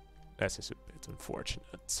is a bit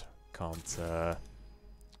unfortunate. Can't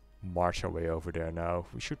march our way over there now.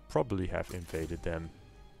 We should probably have invaded them,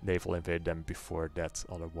 naval invaded them before that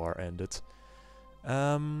other war ended.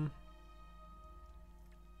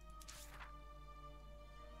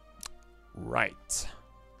 Right.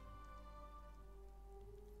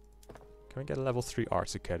 Can we get a level 3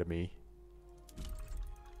 arts academy?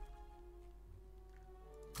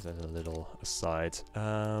 That's a little aside.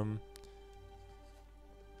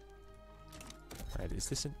 Right, is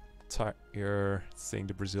this entire thing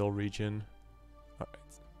the Brazil region?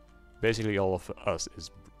 Alright. Basically all of us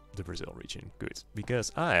is the Brazil region. Good.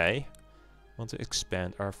 Because I want to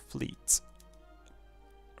expand our fleet.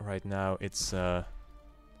 Right now it's not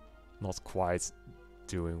quite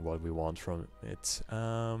doing what we want from it.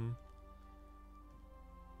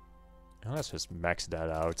 Let's just max that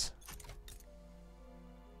out.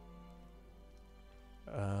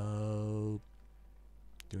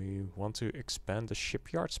 Do we want to expand the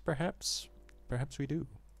shipyards, perhaps? Perhaps we do.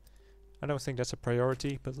 I don't think that's a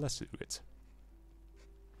priority, but let's do it.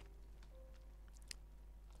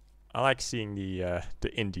 I like seeing the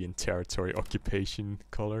Indian territory occupation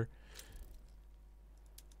color.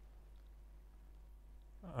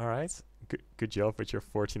 Alright, good job with your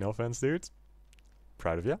 14 offense, dude.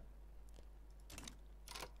 Proud of you.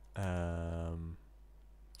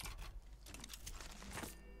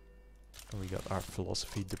 We got our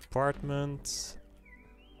philosophy department.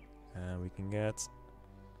 And we can get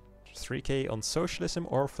 3k on socialism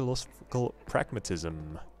or philosophical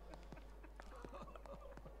pragmatism.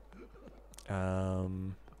 Are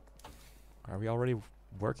we already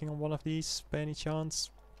working on one of these by any chance?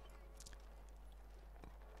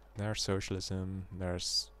 There's socialism,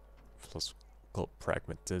 there's philosophical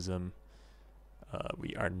pragmatism.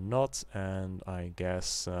 We are not, and I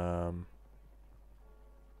guess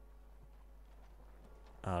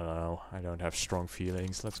I don't know, I don't have strong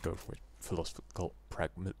feelings. Let's go with philosophical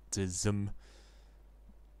pragmatism.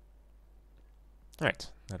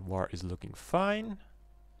 Alright, that war is looking fine.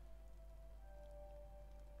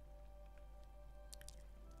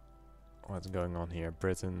 What's going on here,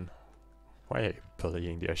 Britain? Why are you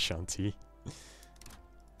bullying the Ashanti?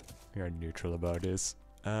 We are neutral about this.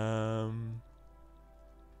 Well,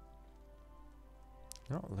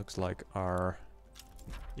 it looks like our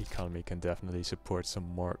economy can definitely support some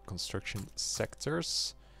more construction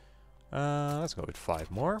sectors. Let's go with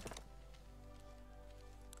 5 more.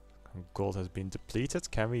 Gold has been depleted.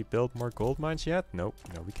 Can we build more gold mines yet? Nope,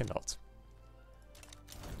 no we cannot.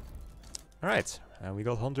 Alright, and we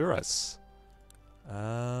got Honduras.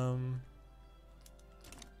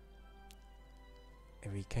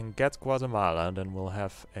 If we can get Guatemala, then we'll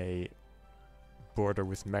have a border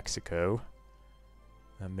with Mexico.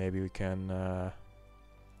 And maybe we can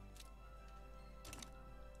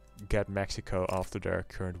get Mexico after their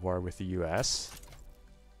current war with the US.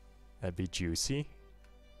 That'd be juicy.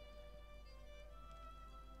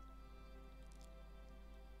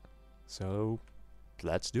 So,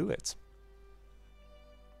 let's do it.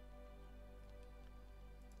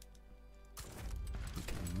 We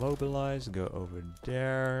can mobilize, go over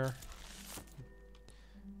there.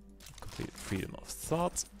 Complete freedom of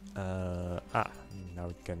thought. Now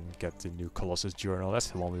we can get the new Colossus Journal.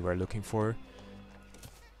 That's the one we were looking for.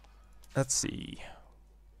 Let's see.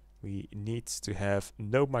 We need to have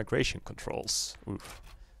no migration controls. Oof.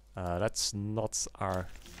 That's not our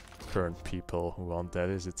current people who want that,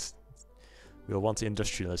 is it? We'll want the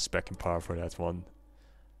industrialists back in power for that one.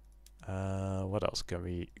 What else can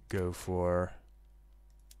we go for?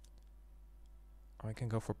 I can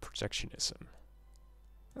go for protectionism.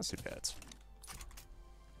 Let's do that. I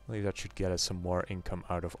believe that should get us some more income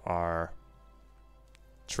out of our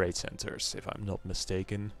trade centers, if I'm not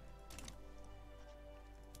mistaken.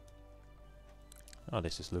 Oh,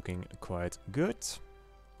 this is looking quite good.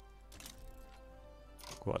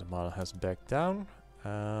 Guatemala has backed down.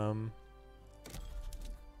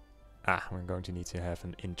 We're going to need to have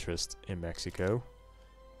an interest in Mexico.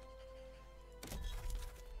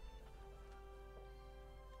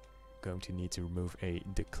 Going to need to remove a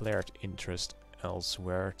declared interest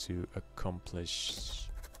elsewhere to accomplish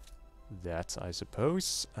that, I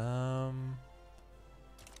suppose. I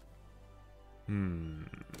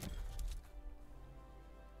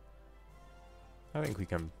think we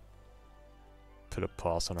can put a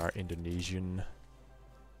pause on our Indonesian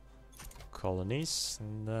colonies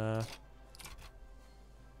and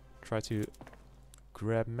try to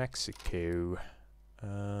grab Mexico.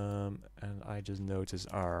 And I just noticed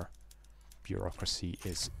our bureaucracy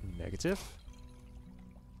is negative.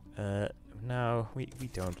 Now we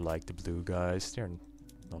don't like the blue guys. They're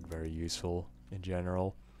not very useful in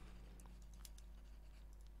general.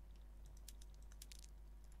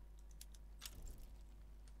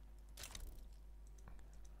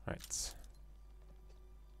 Right.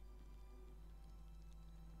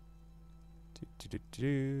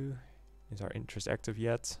 Is our interest active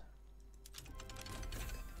yet?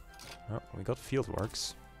 Oh, we got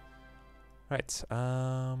fieldworks. Right.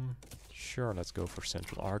 Sure, let's go for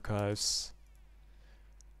Central Archives.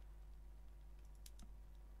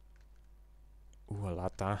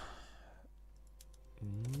 Ualata.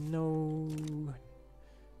 No.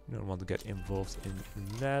 Don't want to get involved in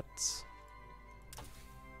that.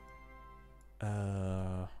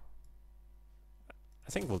 I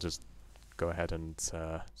think we'll just go ahead and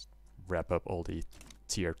wrap up all the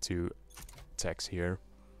tier 2 techs here.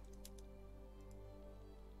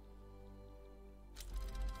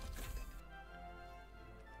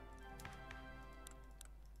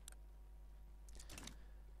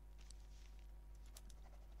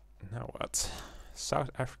 Now what? South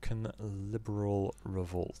African Liberal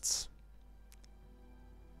Revolt.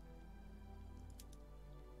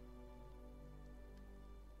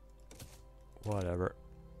 Whatever.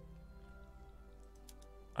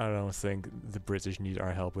 I don't think the British need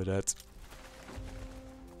our help with that.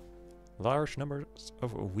 Large numbers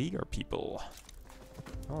of Uyghur people.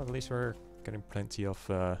 Well, at least we're getting plenty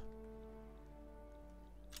of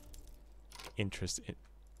interest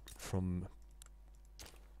from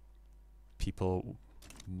people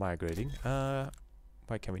migrating. Why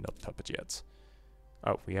can we not puppet yet?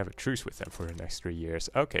 Oh, we have a truce with them for the next 3 years.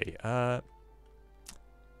 Okay,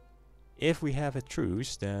 if we have a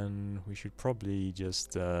truce, then we should probably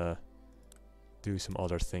just do some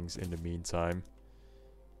other things in the meantime.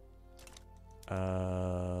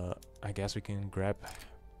 I guess we can grab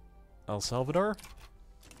El Salvador.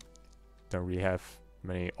 Don't really have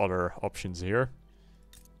many other options here.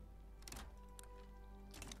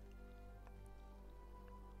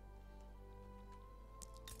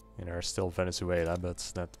 And there's still Venezuela, but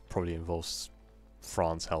that probably involves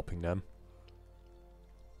France helping them.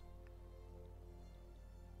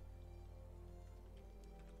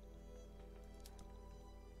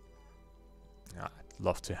 I'd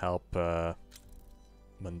love to help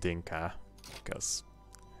Mandinka, because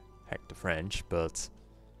heck the French, but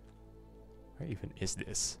where even is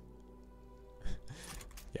this?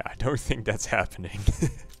 Yeah, I don't think that's happening.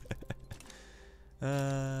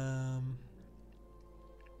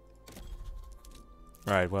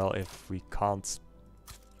 Right, well, if we can't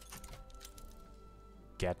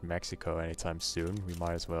get Mexico anytime soon, we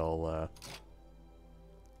might as well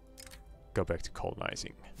go back to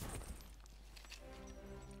colonizing.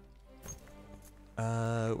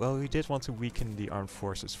 Well, we did want to weaken the armed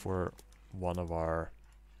forces for one of our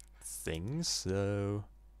things, so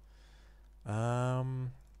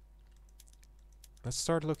let's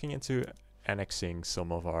start looking into annexing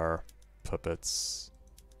some of our puppets.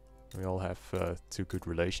 We all have two good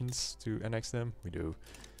relations to annex them. We do.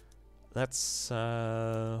 Let's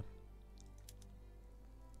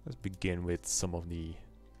begin with some of the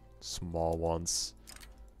small ones.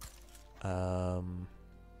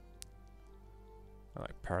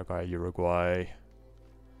 Like Paraguay, Uruguay.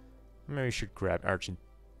 Maybe we should grab Argentina.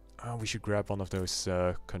 Oh, we should grab one of those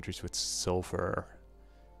countries with silver.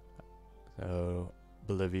 So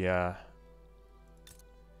Bolivia.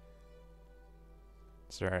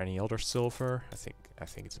 Is there any other silver? I think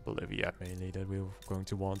it's Bolivia mainly that we're going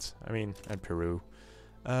to want. I mean, and Peru.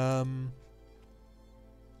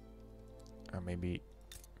 Maybe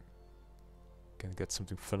can get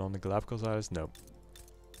something fun on the Galapagos Islands. No.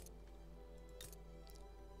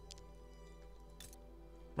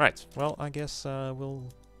 Right. Well, I guess we'll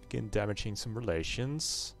begin damaging some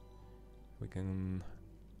relations. We can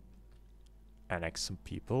annex some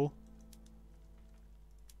people.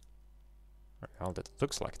 Well, that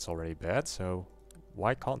looks like it's already bad, so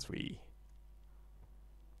why can't we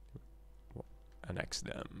annex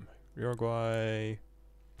them? Uruguay,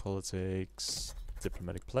 politics,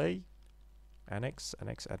 diplomatic play, annex,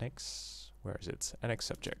 annex, annex. Where is it? Annex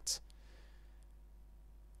subject.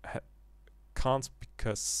 Can't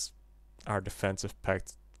because our defensive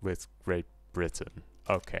pact with Great Britain.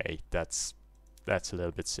 Okay, that's a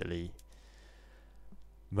little bit silly.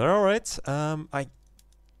 But alright,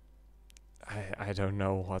 I don't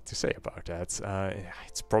know what to say about that.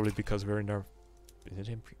 It's probably because we're in their... Is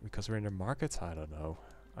it because we're in their market? I don't know.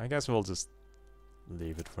 I guess we'll just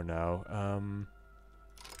leave it for now.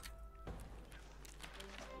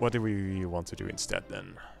 What do we want to do instead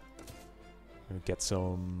then? We'll get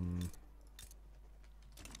something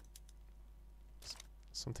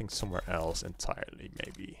somewhere else entirely,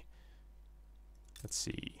 maybe. Let's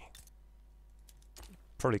see.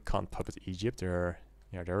 Probably can't puppet Egypt. They're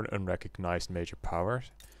an unrecognized major power.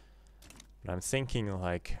 But I'm thinking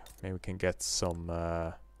like maybe we can get some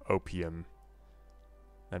opium.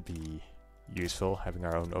 That'd be useful, having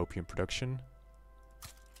our own opium production.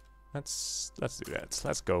 Let's do that.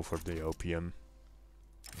 Let's go for the opium.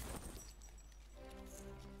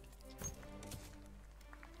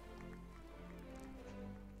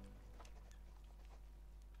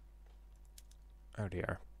 Oh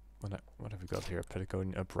dear. What have we got here?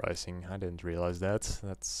 Patagonian Uprising. I didn't realize that.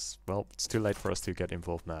 That's... well, it's too late for us to get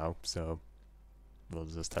involved now, so we'll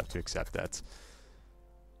just have to accept that.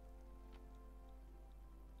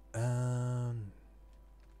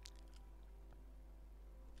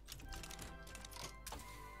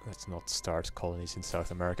 Let's not start colonies in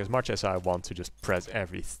South America. As much as I want to just press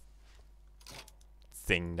everything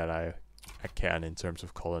that I can in terms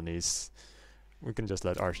of colonies, we can just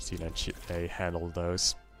let Argentina and Chile handle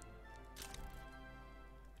those.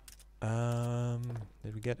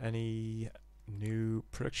 Did we get any new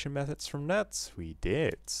production methods from that? We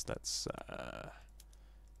did. Let's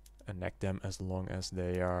enact them as long as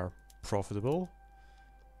they are profitable.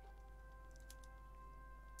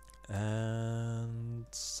 And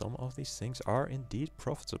some of these things are indeed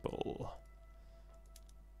profitable.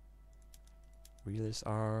 Realist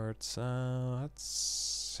art.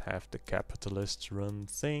 Let's have the capitalists run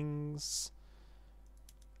things.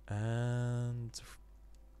 And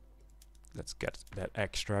let's get that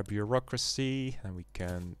extra bureaucracy, and we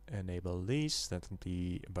can enable these. That will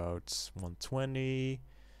be about 120,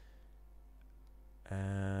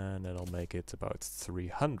 and that'll make it about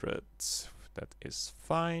 300. That is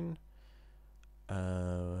fine.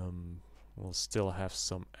 We'll still have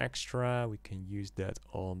some extra. We can use that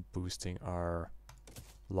on boosting our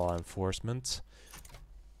law enforcement,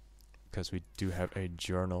 because we do have a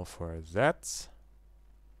journal for that.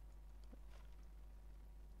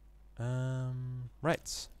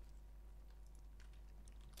 Right.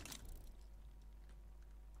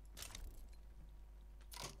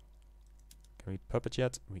 Can we puppet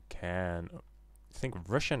yet? We can. I think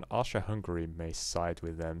Russia and Austria-Hungary may side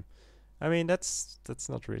with them. I mean, that's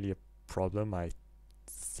not really a problem, I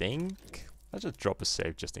think. Let's just drop a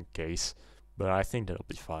save just in case. But I think that'll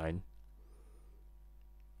be fine.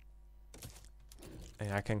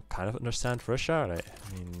 And I can kind of understand Russia. I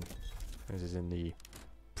mean, this is in the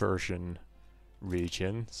Persian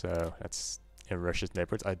region, so that's in Russia's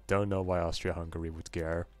neighborhood. I don't know why Austria-Hungary would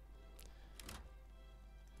care.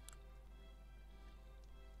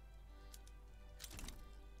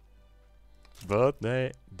 But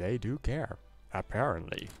they do care,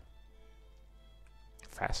 apparently.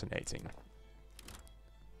 Fascinating.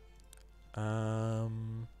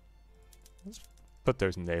 Let's put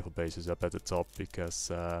those naval bases up at the top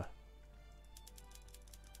because I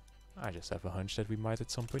just have a hunch that we might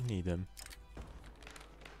at some point need them.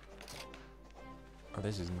 Oh,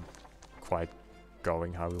 this isn't quite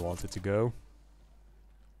going how we want it to go.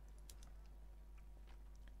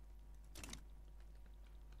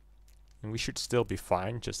 And we should still be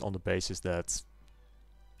fine, just on the basis that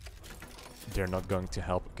they're not going to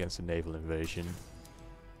help against a naval invasion.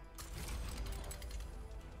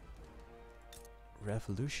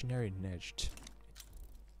 Revolutionary Nejd.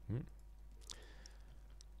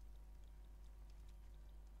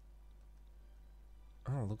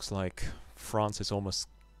 Oh, looks like France is almost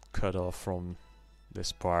cut off from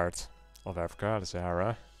this part of Africa, the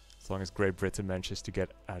Sahara. As long as Great Britain manages to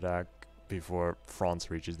get Adak before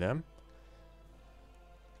France reaches them.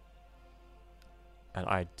 And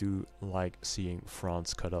I do like seeing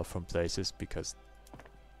France cut off from places because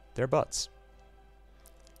they're butts.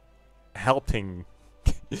 Helping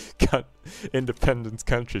independent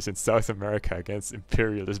countries in South America against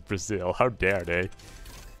imperialist Brazil. How dare they?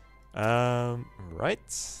 Right.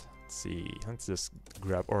 Let's see. Let's just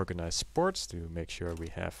grab organized sports to make sure we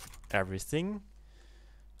have everything.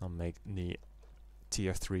 I'll make the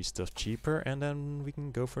tier 3 stuff cheaper and then we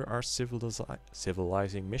can go for our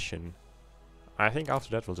civilizing mission. I think after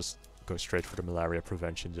that we'll just go straight for the malaria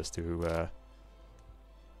prevention just to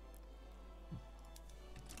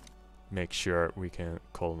make sure we can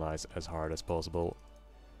colonize as hard as possible.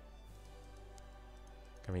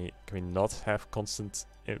 Can we not have constant?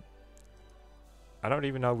 I don't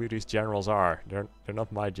even know who these generals are. They're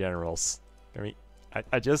not my generals.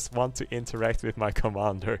 I just want to interact with my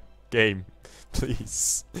commander. Game,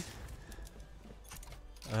 please.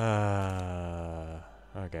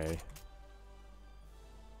 Okay.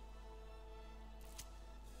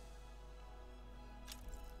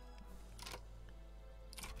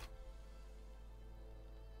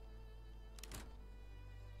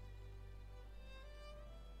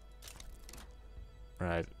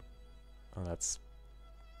 Right. Oh, that's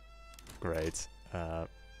great.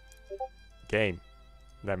 Game.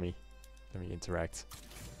 Let me interact.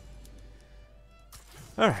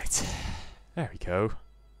 Alright. There we go.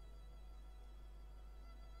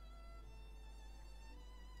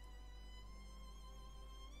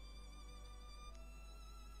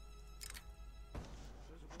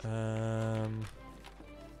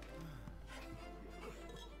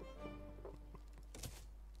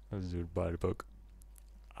 Let's do it by the book.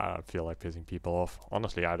 I don't feel like pissing people off.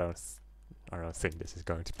 Honestly, I don't think this is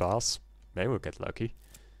going to pass. Maybe we'll get lucky.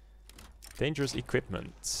 Dangerous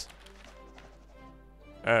equipment.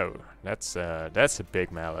 Oh, that's a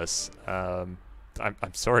big malice. I'm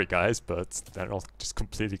sorry, guys, but they're not just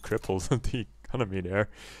completely crippled the economy there.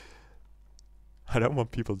 I don't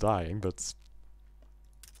want people dying, but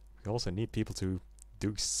we also need people to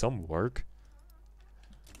do some work.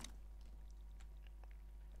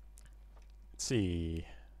 Let's see.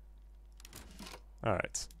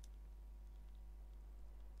 Alright.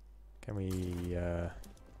 Can we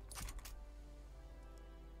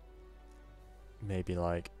maybe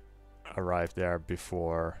like arrive there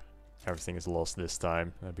before everything is lost this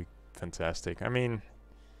time? That'd be fantastic. I mean,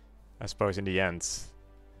 I suppose in the end,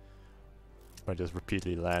 by just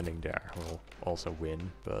repeatedly landing there, we'll also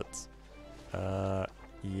win. But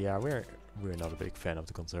yeah, we're not a big fan of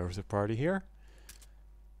the Conservative Party here.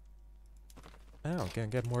 Oh,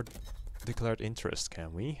 can get more declared interest,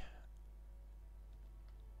 can we?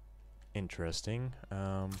 Interesting.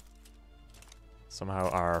 Somehow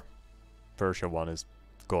our Persia one is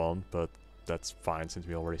gone, but that's fine since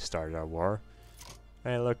we already started our war.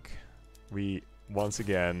 Hey, look, we once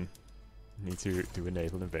again need to do a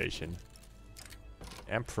naval invasion.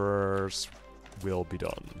 Emperors will be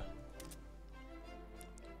done.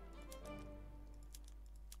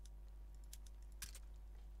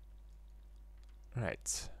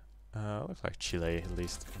 Right. Looks like Chile at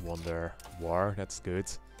least won their war. That's good.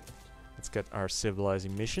 Let's get our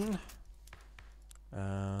civilizing mission.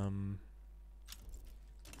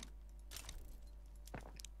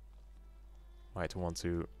 might want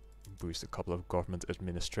to boost a couple of government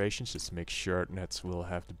administrations just to make sure that we'll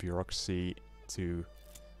have the bureaucracy to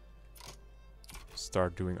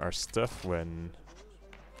start doing our stuff when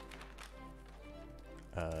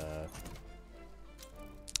that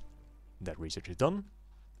research is done.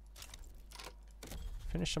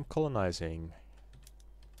 Finish some colonizing.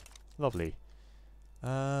 Lovely.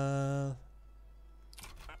 I'd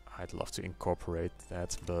love to incorporate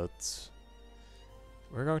that, but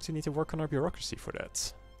we're going to need to work on our bureaucracy for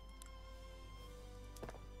that.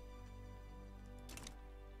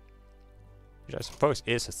 Which I suppose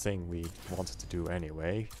is a thing we wanted to do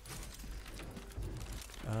anyway.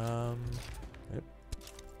 Yep.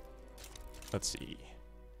 Let's see.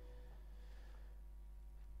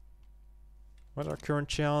 What's our current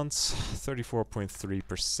chance?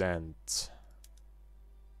 34.3%.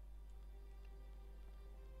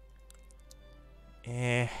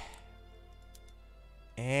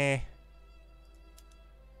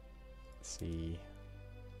 Let's see.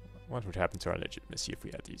 What would happen to our legitimacy if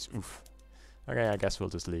we had these? Oof. Okay, I guess we'll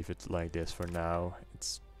just leave it like this for now.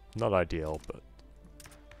 It's not ideal, but...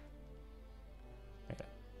 Okay.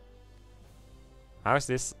 How is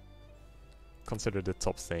this considered the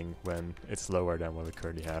top thing when it's lower than what we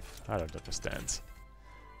currently have? I don't understand.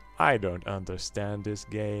 I don't understand this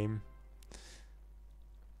game.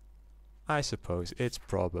 I suppose it's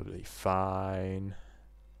probably fine.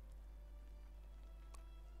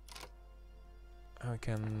 I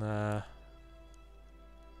can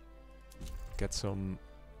get some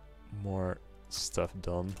more stuff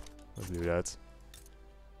done. Let's do that.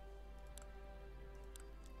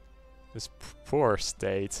 This poor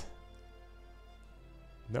state.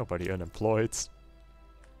 Nobody unemployed.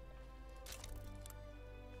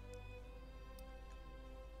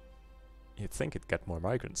 You'd think it'd get more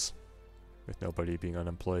migrants, with nobody being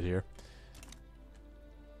unemployed here.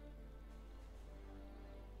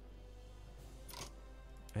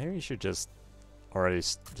 Maybe we should just already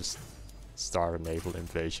just start a naval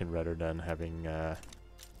invasion rather than having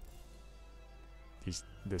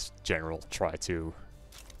this general try to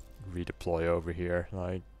redeploy over here.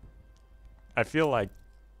 Like, I feel like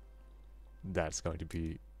that's going to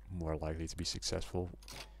be more likely to be successful.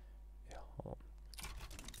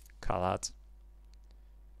 Kalat.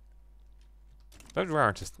 Those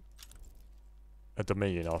weren't just a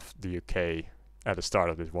dominion of the UK at the start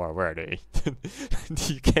of this war, were they?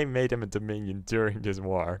 The UK made them a dominion during this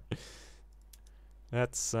war.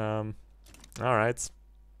 That's alright.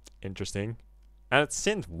 Interesting. And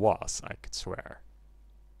Sindh was, I could swear.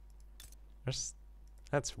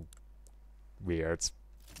 That's weird.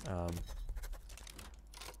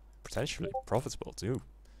 Potentially profitable too.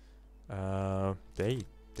 They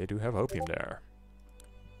do have opium there.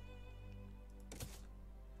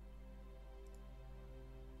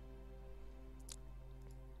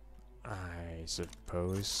 I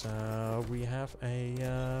suppose we have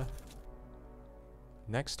a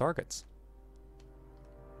next target.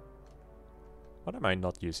 What am I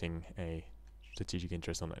not using a strategic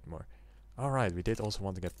interest on anymore? Alright, we did also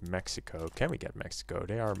want to get Mexico. Can we get Mexico?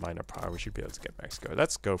 They are a minor power. We should be able to get Mexico.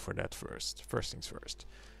 Let's go for that first. First things first.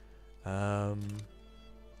 Our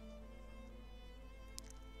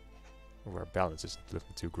balance isn't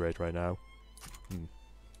looking too great right now.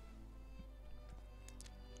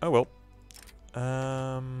 Oh well.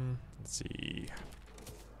 Let's see.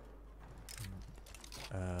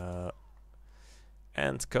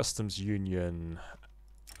 And customs union.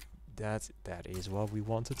 That is what we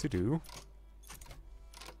wanted to do.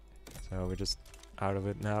 So we're just out of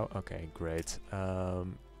it now. Okay, great.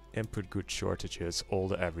 Input good shortages, all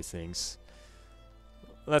the everythings.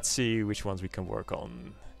 Let's see which ones we can work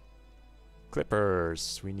on.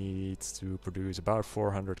 Clippers. We need to produce about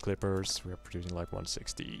 400 clippers. We're producing like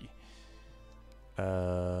 160.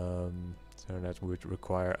 So that would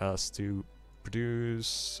require us to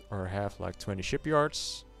produce or have like 20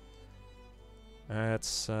 shipyards.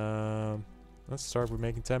 Let's start with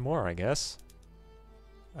making 10 more, I guess.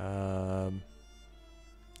 That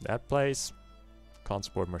place can't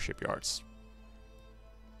support more shipyards.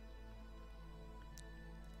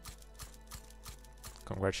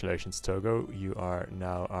 Congratulations, Togo. You are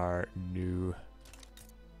now our new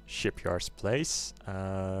shipyards place.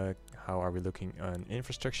 How are we looking on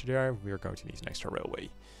infrastructure there? We are going to need an extra railway.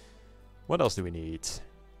 What else do we need?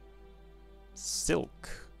 Silk.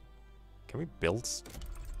 Can we build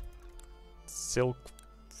silk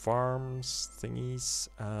farms thingies?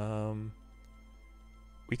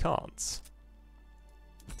 We can't.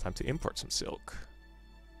 Time to import some silk.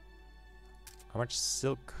 How much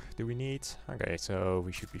silk do we need? Okay, so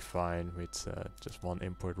we should be fine with just one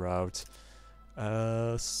import route.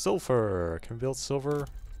 Silver. Can we build silver?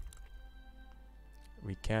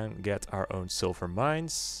 We can get our own silver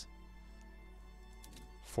mines.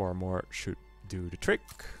 4 more should do the trick.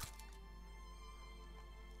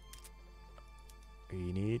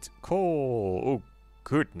 We need coal. Oh,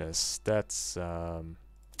 goodness. That's...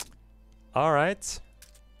 Alright.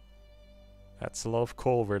 That's a lot of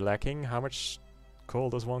coal we're lacking. How much coal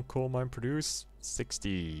does one coal mine produce?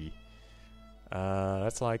 60.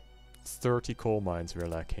 That's like 30 coal mines we're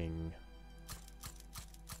lacking.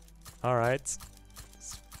 Alright.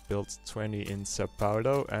 Let's build 20 in Sao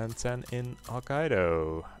Paulo and 10 in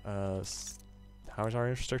Hokkaido. How's our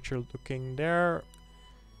infrastructure looking there?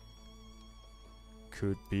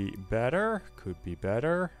 Could be better. Could be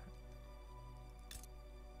better.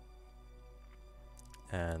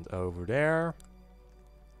 And over there,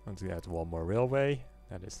 let's add one more railway.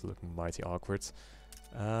 That is looking mighty awkward.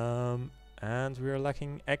 And we're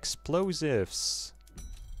lacking explosives.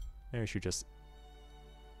 Maybe we should just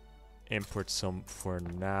import some for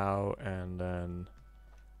now and then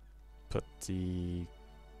put the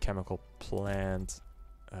chemical plant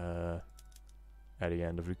at the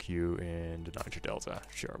end of the queue in the Niger Delta.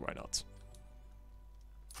 Sure, why not?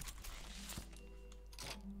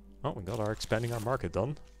 Oh, we got our expanding our market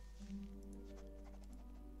done.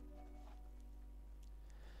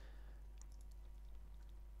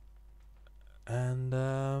 And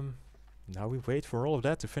now we wait for all of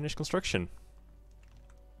that to finish construction.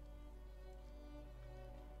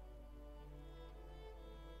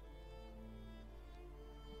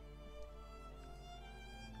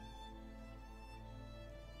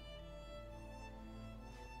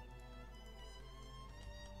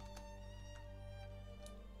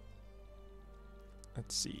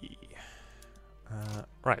 Let's see.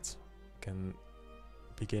 Right. Can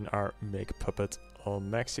begin our make puppet on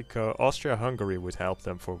Mexico. Austria-Hungary would help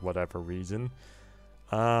them for whatever reason.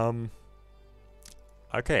 Okay,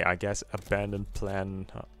 I guess abandon plan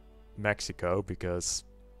Mexico because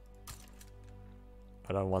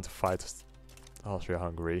I don't want to fight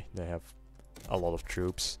Austria-Hungary. They have a lot of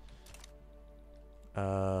troops.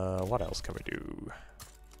 What else can we do?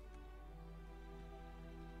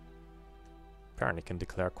 Apparently can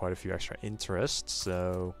declare quite a few extra interests,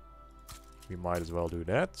 so we might as well do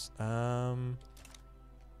that.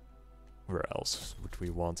 Where else would we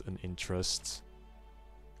want an interest?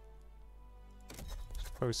 I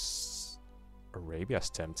suppose Arabia's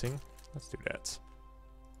tempting. Let's do that.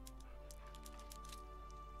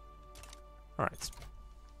 Alright.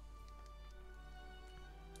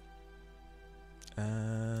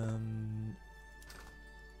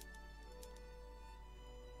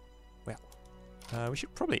 We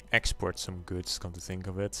should probably export some goods, come to think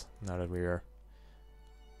of it. Now that we're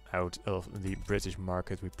out of the British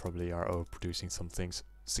market, we probably are overproducing some things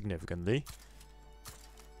significantly.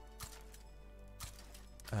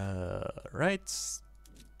 Right.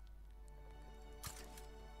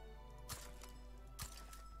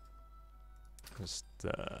 Just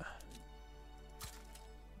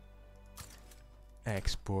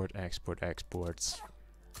exports.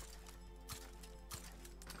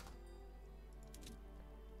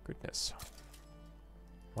 Goodness.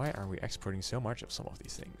 Why are we exporting so much of some of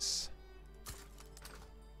these things?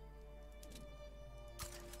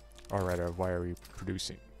 Or rather, why are we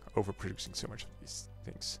overproducing so much of these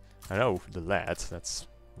things? I know the lead, that's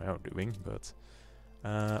my own doing, but...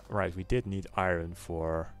 right, we did need iron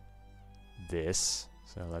for this,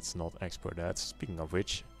 so let's not export that. Speaking of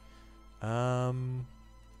which... right,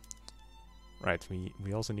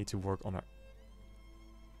 we also need to work on our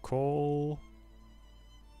coal...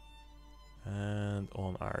 and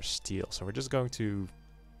on our steel. So we're just going to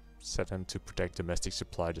set them to protect domestic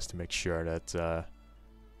supply just to make sure that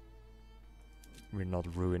we're not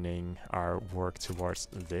ruining our work towards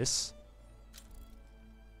this.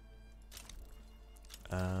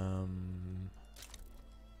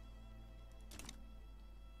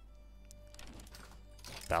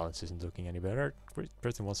 Balance isn't looking any better.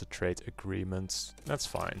 Britain wants a trade agreement. That's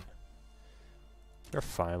fine. We're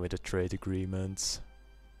fine with the trade agreement.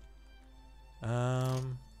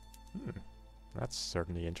 That's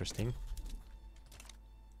certainly interesting.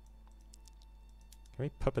 Can we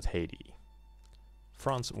puppet Haiti?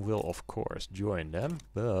 France will of course join them,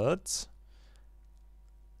 but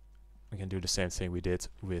we can do the same thing we did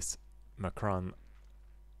with Macron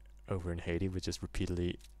over in Haiti, which is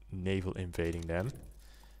repeatedly naval invading them.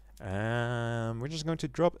 We're just going to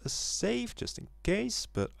drop a save just in case,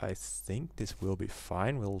 but I think this will be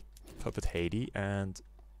fine. We'll puppet Haiti, and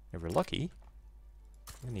if we're lucky,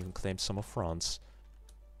 we can even claim some of France.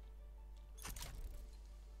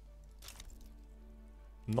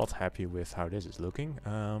 not happy with how this is looking.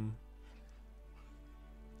 Let's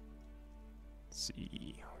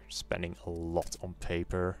see, we're spending a lot on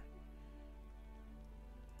paper.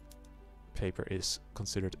 Paper is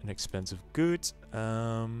considered an expensive good.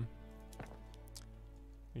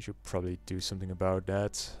 We should probably do something about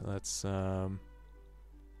that. Let's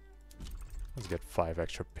get 5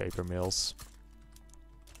 extra paper mills.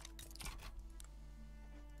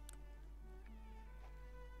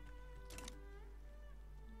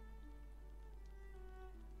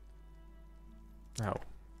 Oh,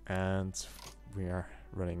 and we are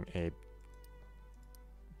running a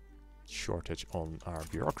shortage on our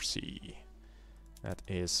bureaucracy. That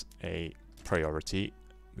is a priority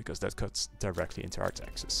because that cuts directly into our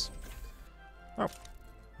taxes. Oh,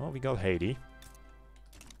 well, we got Haiti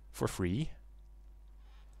for free.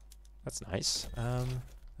 That's nice. That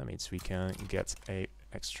means we can get a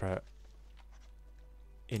extra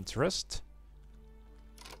interest.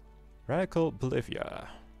 Radical Bolivia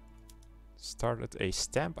started a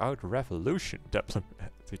stamp out revolution to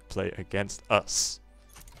play against us.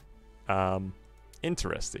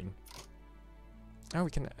 Interesting. Oh, we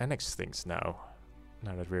can annex things now.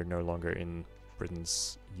 Now that we're no longer in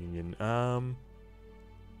Britain's union. I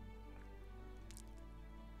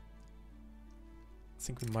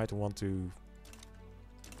think we might want to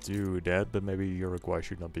do that, but maybe Uruguay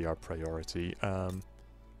should not be our priority. I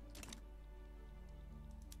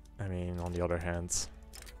mean, on the other hand,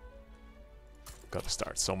 gotta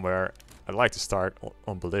start somewhere. I'd like to start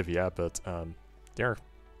on Bolivia, but they're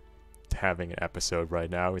having an episode right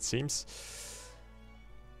now, it seems.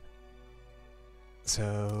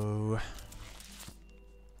 So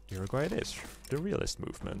Uruguay it is. The realist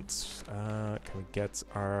movement. Can we get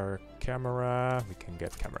our camera? We can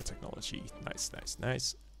get camera technology. Nice, nice,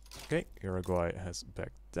 nice. Okay, Uruguay has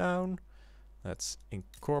backed down. Let's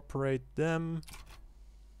incorporate them.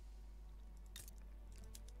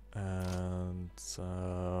 And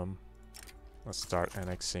let's start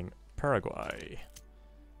annexing Paraguay.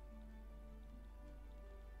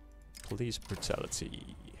 Police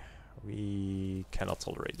brutality. We cannot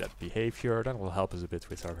tolerate that behavior. That will help us a bit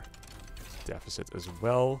with our deficit as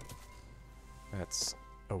well. That's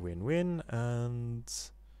a win-win, and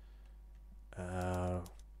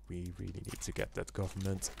we really need to get that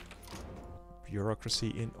government bureaucracy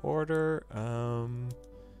in order.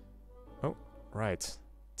 Oh, right.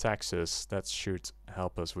 Taxes. That should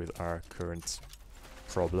help us with our current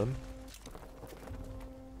problem.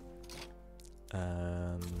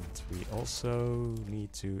 And we also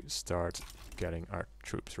need to start getting our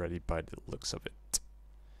troops ready by the looks of it.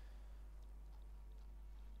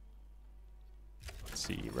 Let's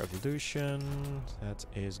see, revolution, that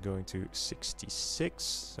is going to 66,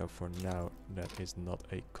 so for now that is not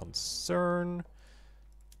a concern.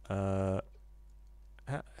 Hello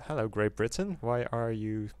Great Britain, why are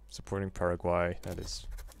you supporting Paraguay? That is...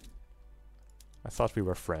 I thought we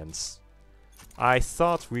were friends. I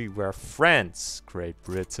thought we were friends, Great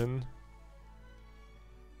Britain.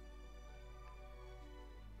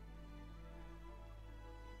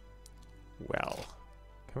 Well,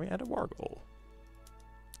 can we add a war goal?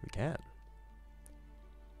 We can.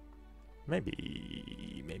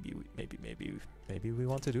 Maybe we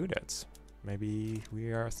want to do that. Maybe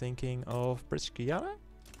we are thinking of British Guiana?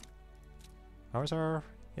 How's our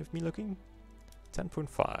FME looking?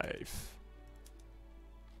 10.5.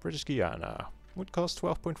 British Guiana would cost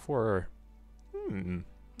 12.4.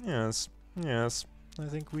 Yes, yes. I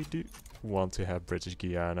think we do want to have British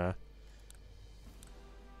Guiana.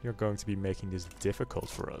 You're going to be making this difficult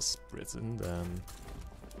for us, Britain, then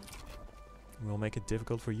we'll make it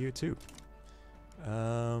difficult for you too.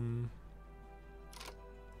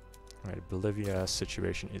 Right, Bolivia's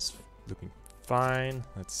situation is looking fine.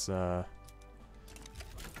 Let's move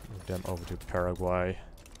them over to Paraguay.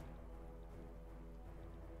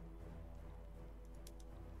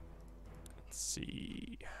 Let's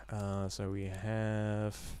see. So we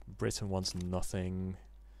have Britain wants nothing.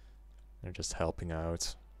 They're just helping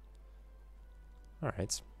out. All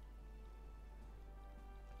right.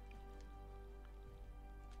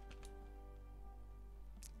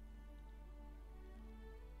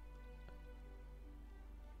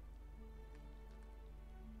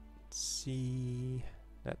 See,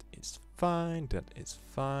 that is fine, that is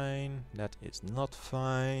fine, that is not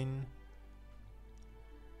fine.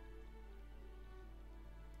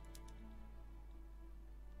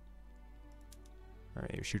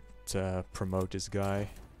 Alright, we should promote this guy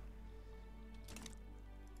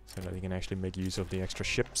so that he can actually make use of the extra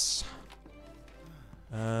ships.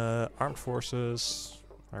 Armed forces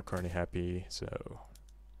are currently happy, so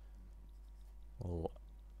we'll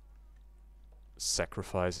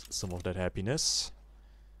sacrifice some of that happiness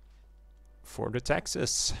for the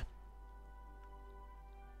taxes.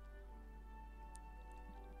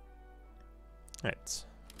 Right.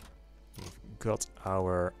 We've got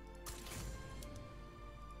our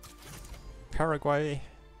Paraguay.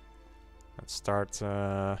 Let's start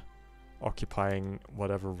occupying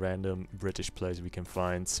whatever random British place we can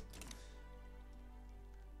find.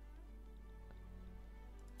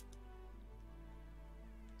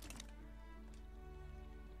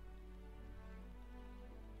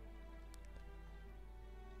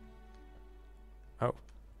 Oh,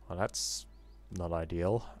 well that's not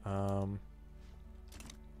ideal.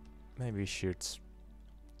 Maybe we should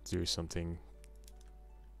do something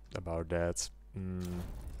about that.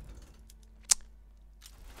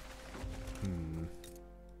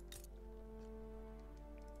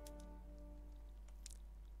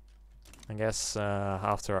 I guess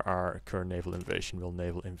after our current naval invasion, we'll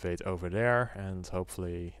naval invade over there, and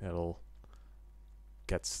hopefully that'll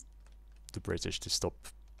get the British to stop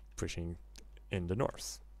pushing in the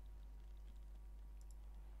north.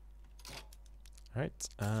 Right.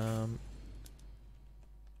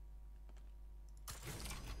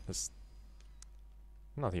 Let's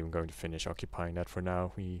not even going to finish occupying that for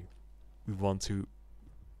now. We want to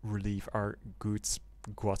relieve our good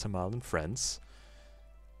Guatemalan friends.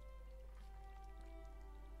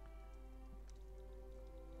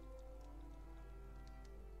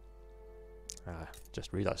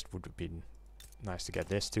 Just realized it would have been nice to get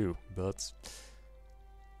this too, but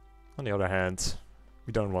on the other hand,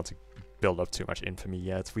 we don't want to build up too much infamy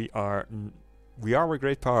yet. We are a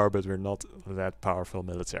great power, but we're not that powerful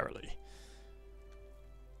militarily.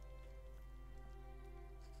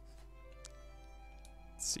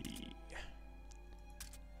 Let's see.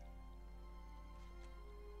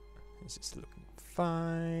 This is looking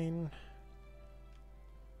fine.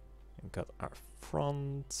 We got our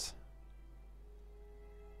front.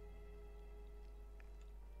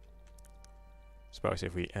 Suppose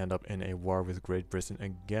if we end up in a war with Great Britain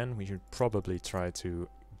again, we should probably try to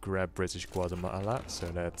grab British Guatemala so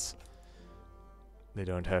that they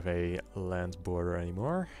don't have a land border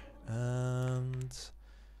anymore. And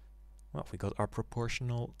well, we got our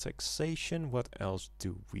proportional taxation. What else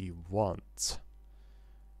do we want?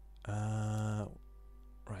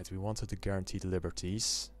 Right, we wanted the guaranteed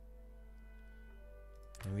liberties.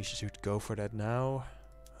 And we should go for that now.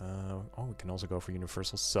 Oh, we can also go for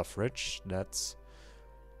universal suffrage. That's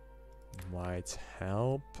might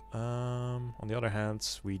help. On the other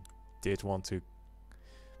hand, we did want to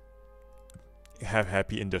have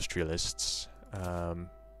happy industrialists,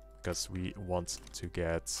 because we want to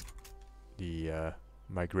get the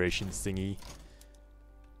migration thingy.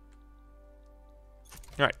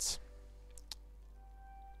 Right.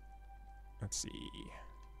 Let's see.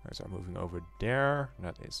 Those are moving over there.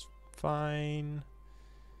 That is fine.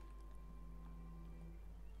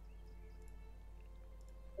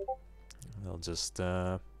 We'll just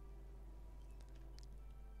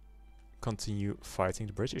continue fighting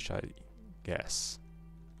the British, I guess.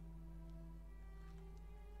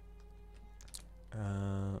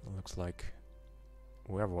 Looks like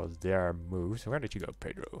whoever was there moved. Where did you go,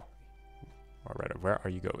 Pedro? Or rather, where are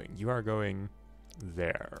you going? You are going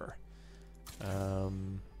there.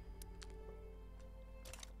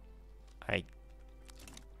 I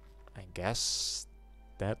guess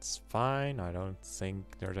that's fine. I don't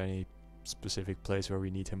think there's any specific place where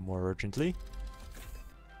we need him more urgently.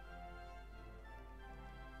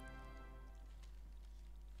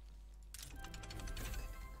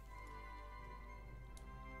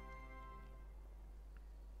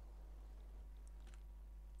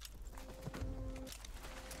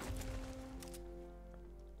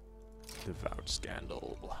 The vouch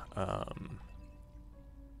scandal.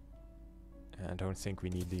 I don't think we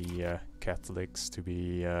need the Catholics to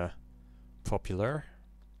be popular.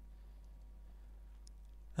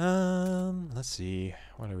 Let's see,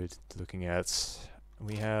 what are we looking at?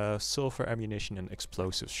 We have sulfur, ammunition and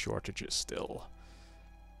explosive shortages still.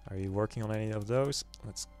 Are you working on any of those?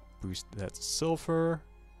 Let's boost that sulfur.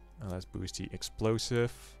 Let's boost the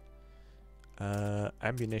explosive.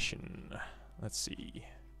 Ammunition. Let's see.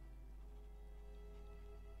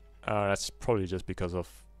 That's probably just because of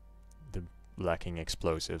the lacking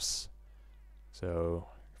explosives. So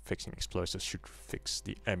fixing explosives should fix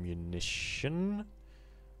the ammunition.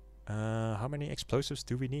 How many explosives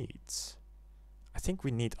do we need? I think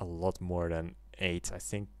we need a lot more than 8. I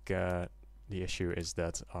think the issue is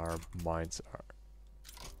that our mines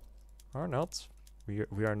are not.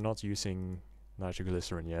 We are not using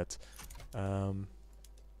nitroglycerin yet.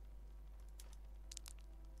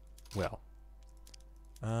 Well.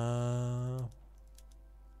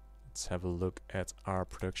 let's have a look at our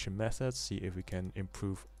production methods, see if we can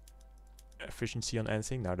improve efficiency on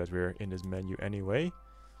anything now that we're in this menu anyway.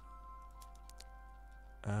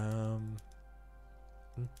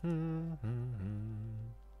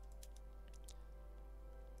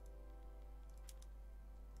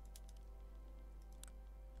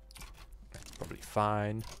 That's probably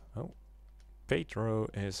fine. Oh, Pedro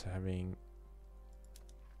is having...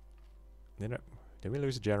 Did we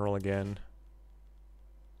lose a general again?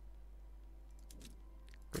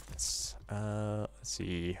 Goodness. Let's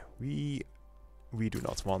see. We do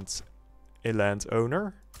not want a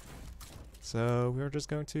landowner, so we're just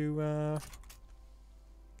going to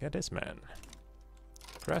get this man.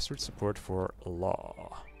 Grassroots support for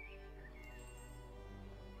law.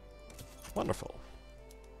 Wonderful.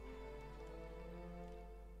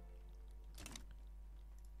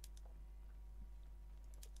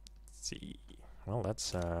 Let's see. Well,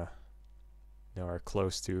 that's nowhere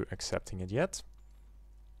close to accepting it yet.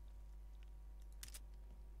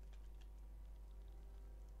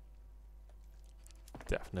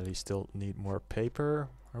 Definitely still need more paper.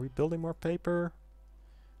 Are we building more paper?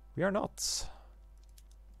 We are not.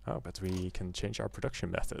 Oh, but we can change our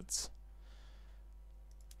production methods.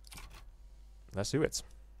 Let's do it.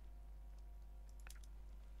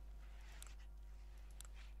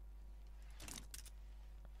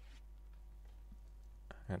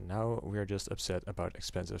 And now we're just upset about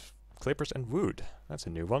expensive clippers and wood. That's a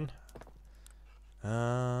new one.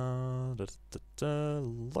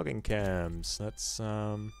 Logging camps. Let's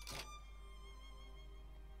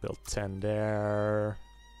build 10 there.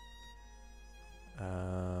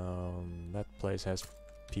 That place has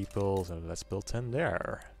people, so let's build 10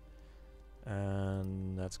 there.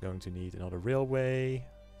 And that's going to need another railway.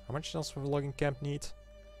 How much does a logging camp need?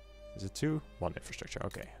 Is it 2? 1 infrastructure.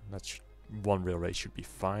 Okay, that's one railway should be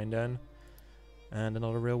fine then. And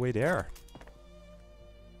another railway there.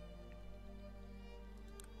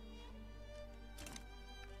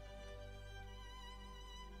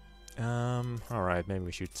 Alright, maybe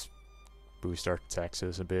we should boost our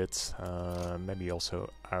taxes a bit. Maybe also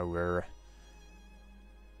add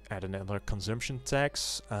another consumption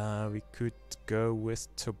tax. We could go with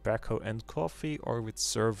tobacco and coffee, or with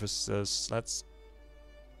services. Let's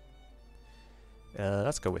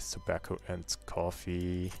go with tobacco and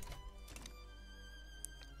coffee.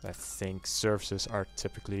 I think services are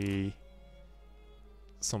typically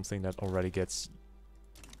something that already gets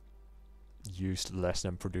used less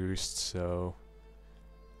than produced, so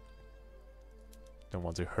don't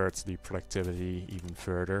want to hurt the productivity even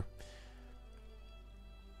further.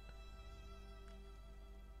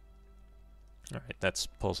 Alright, that's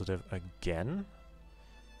positive again.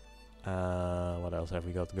 What else have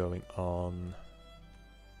we got going on?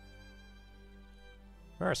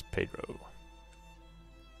 Where's Pedro?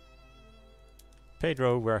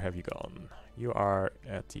 Pedro, where have you gone? You are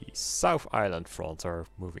at the South Island front, or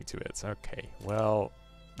moving to it. Okay, well,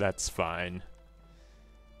 that's fine.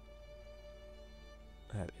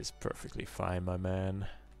 That is perfectly fine, my man.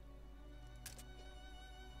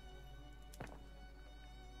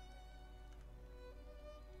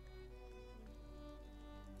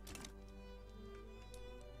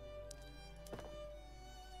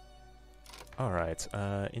 Alright,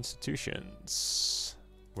 institutions.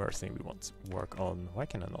 Where's the thing we want to work on? Why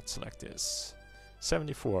can I not select this?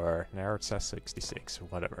 74, now it says 66,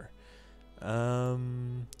 whatever.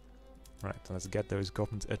 Right, let's get those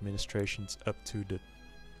government administrations up to the...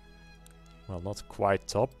 Well, not quite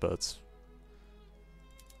top, but...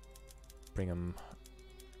 bring them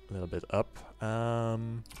a little bit up. I'll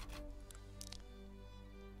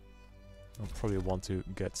probably want to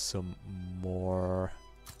get some more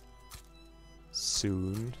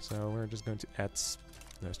soon, so we're just going to add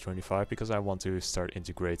those 25 because I want to start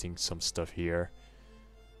integrating some stuff here.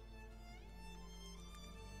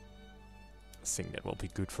 I think that will be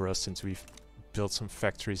good for us since we've built some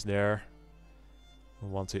factories there. We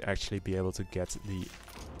want to actually be able to get the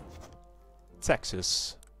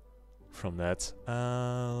taxes from that.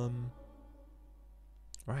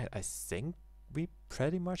 Right, I think we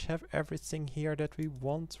pretty much have everything here that we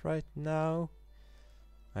want right now.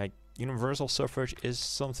 Like, universal suffrage is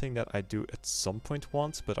something that I do at some point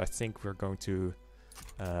want, but I think we're going to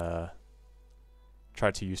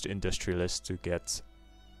try to use the industrialists to get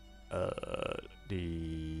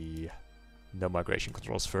the no migration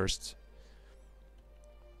controls first.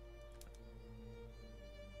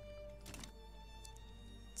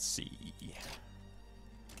 Let's see.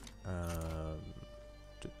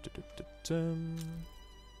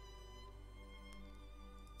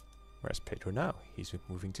 Where's Pedro now? He's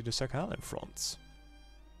moving to the South Island front.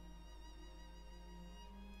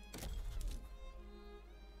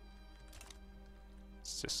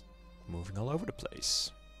 it's just moving all over the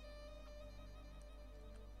place.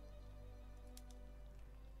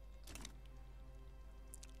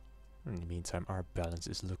 In the meantime, our balance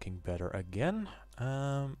is looking better again.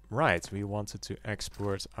 Right, we wanted to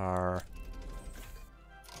export our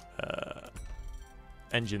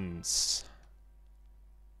engines.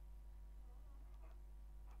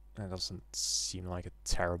 That doesn't seem like a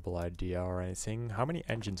terrible idea or anything. How many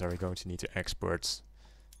engines are we going to need to export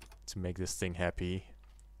to make this thing happy?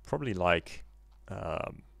 Probably like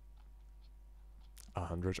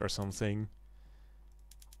 100 or something.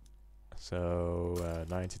 So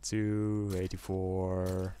 92,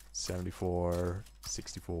 84, 74,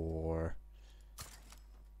 64,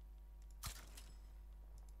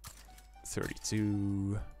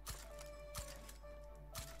 32.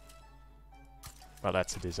 Well,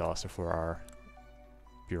 that's a disaster for our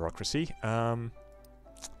bureaucracy.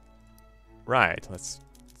 Right, let's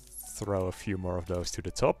throw a few more of those to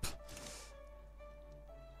the top.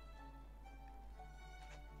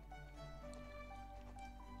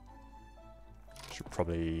 Should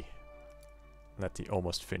probably let the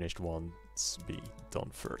almost finished ones be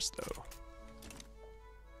done first, though.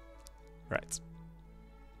 Right.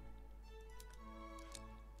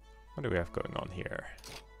 What do we have going on here?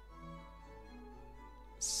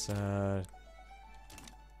 I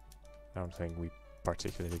don't think we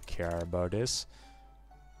particularly care about this.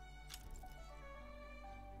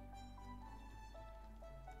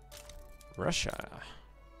 Russia,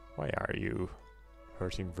 why are you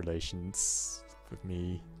hurting relations with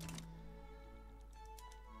me?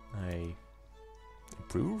 I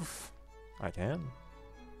improve? I can.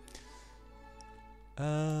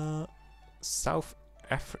 South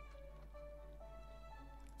Africa.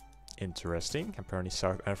 Interesting. Apparently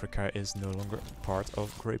South Africa is no longer part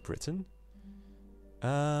of Great Britain.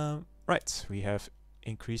 Right, we have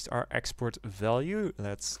increased our export value.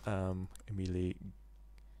 Let's immediately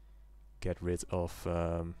get rid of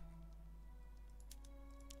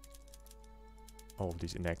all of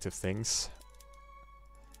these inactive things.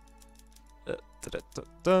 And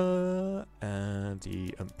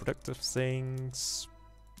the unproductive things.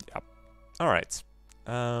 Yep. Alright.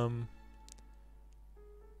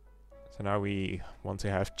 So now we want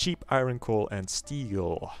to have cheap iron, coal and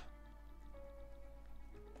steel.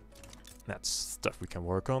 That's stuff we can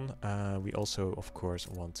work on. We also, of course,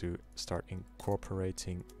 want to start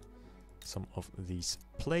incorporating some of these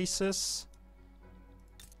places.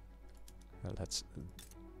 Let's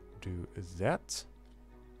do that.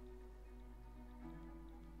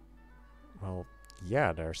 Well,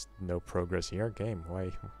 yeah, there's no progress here. Game,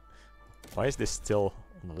 why is this still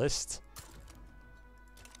on the list?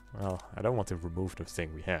 Well, I don't want to remove the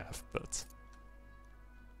thing we have, but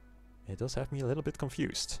it does have me a little bit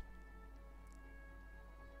confused.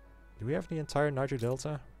 Do we have the entire Niger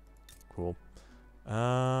Delta? Cool.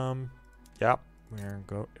 Yeah,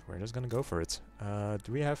 we're just gonna go for it.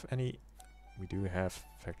 Do we have any? We do have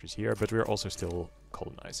factories here, but we're also still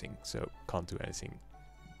colonizing, so can't do anything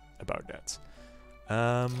about that.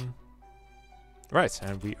 Right,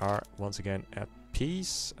 and we are once again at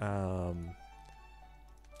peace. How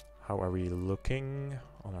are we looking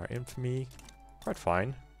on our infamy? Quite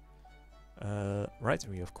fine. Right,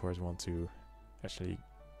 we of course want to actually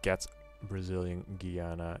get Brazilian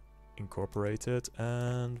Guyana incorporated,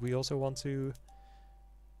 and we also want to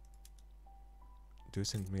do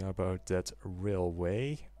something about that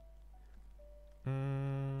railway.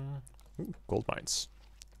 Ooh, gold mines.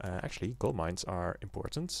 Actually, gold mines are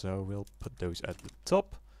important, so we'll put those at the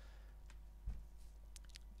top.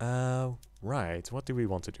 Right, what do we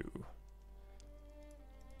want to do?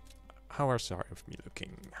 How is our infamy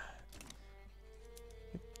looking?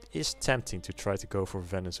 It is tempting to try to go for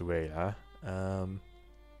Venezuela.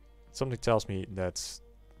 Something tells me that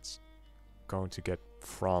it's going to get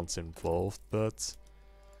France involved, but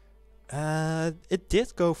it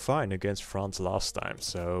did go fine against France last time,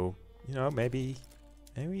 so you know, maybe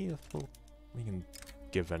we can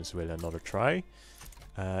give Venezuela another try.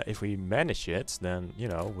 If we manage it, then you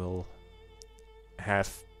know we'll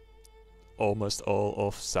have almost all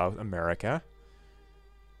of South America.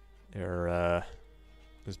 They're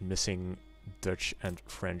just missing Dutch and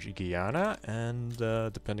French Guiana, and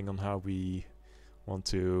depending on how we want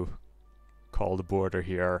to call the border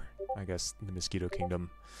here, I guess the Mosquito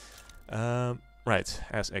Kingdom. Right,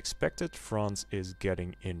 as expected, France is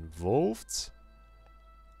getting involved.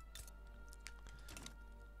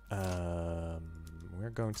 We're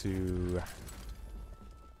going to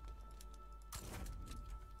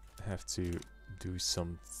have to do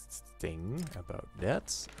something about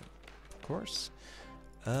that, of course.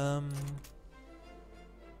 Let's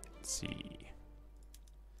see.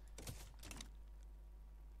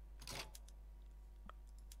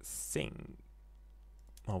 think...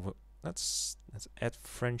 Well, let's add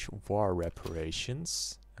French war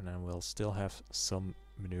reparations, and then we'll still have some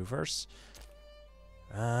maneuvers.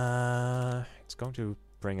 It's going to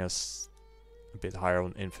bring us a bit higher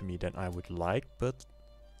on infamy than I would like, but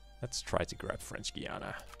let's try to grab French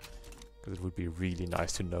Guiana, because it would be really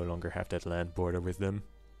nice to no longer have that land border with them.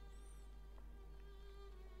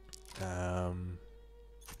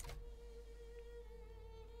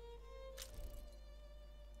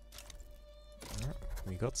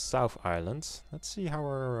 We got South Island. Let's see how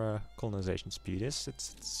our colonization speed is.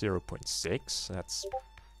 It's 0.6. That's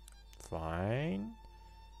fine.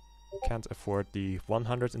 Can't afford the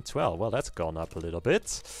 112. Well, that's gone up a little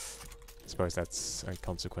bit. I suppose that's a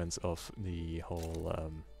consequence of the whole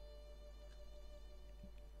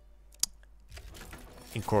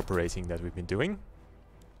incorporating that we've been doing.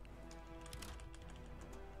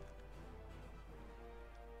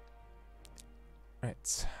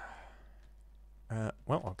 Right.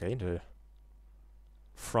 Well, okay, the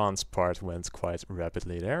France part went quite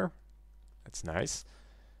rapidly there. That's nice.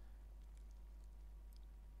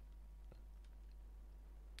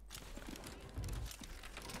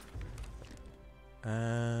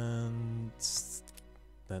 And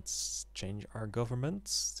let's change our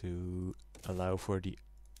government to allow for the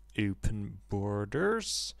open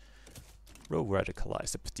borders. We'll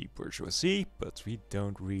radicalize the petite bourgeoisie, but we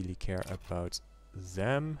don't really care about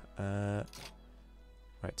them.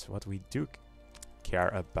 Right, what we do care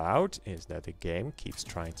about is that the game keeps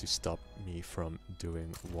trying to stop me from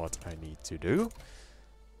doing what I need to do.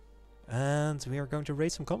 And we are going to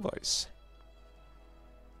raid some convoys.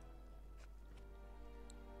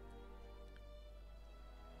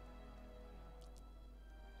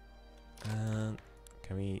 And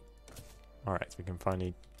can we... Alright, we can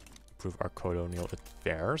finally improve our colonial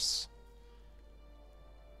affairs.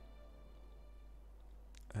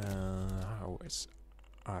 How is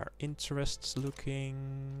our interests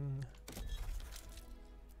looking?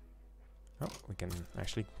 Oh, we can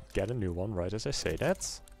actually get a new one right as I say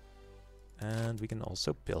that. And we can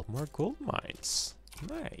also build more gold mines.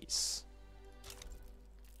 Nice.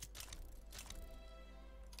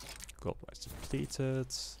 Gold mines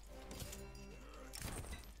depleted.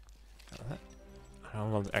 I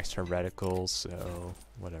don't want extra radicals, so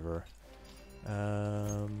whatever.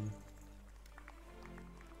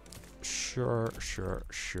 Sure.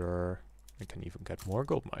 I can even get more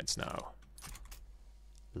gold mines now.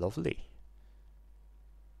 Lovely.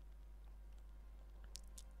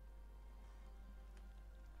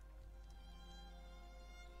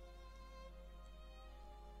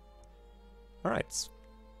 Alright.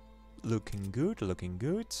 Looking good, looking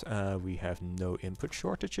good. We have no input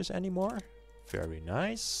shortages anymore. Very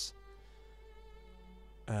nice.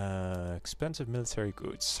 Expensive military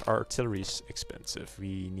goods. Our artillery is expensive.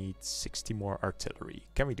 We need 60 more artillery.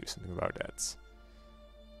 Can we do something about that?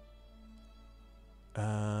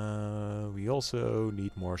 We also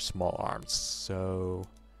need more small arms. So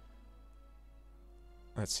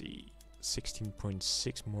let's see.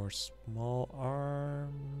 16.6 more small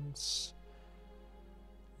arms.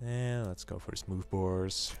 And let's go for the smooth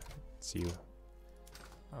bores. Let's see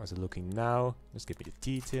how is it looking now. Just give me the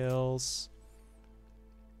details.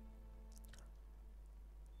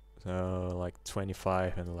 So like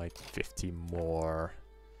 25 and like 50 more.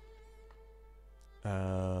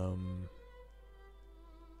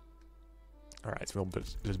 Alright, we'll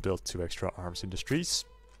just build 2 extra arms industries.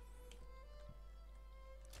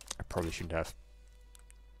 I probably shouldn't have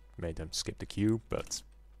made them skip the queue, but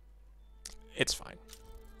it's fine.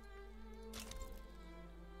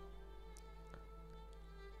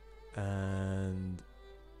 And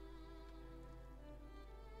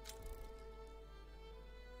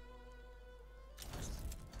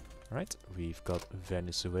right, we've got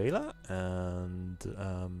Venezuela, and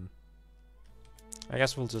I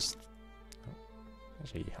guess we'll just...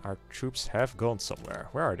 Actually, our troops have gone somewhere.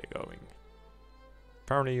 Where are they going?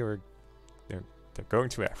 Apparently they're going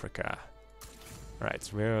to Africa. Right,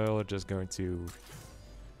 we're just going to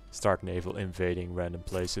start naval invading random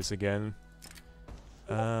places again.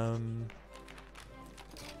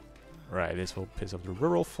 Right, this will piss off the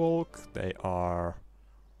rural folk. They are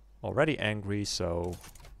already angry, so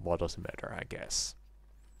what does it matter, I guess.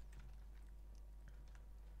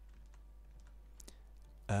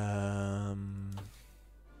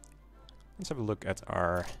 Let's have a look at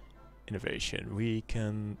our innovation. We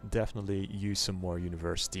can definitely use some more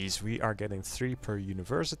universities. We are getting 3 per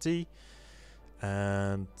university.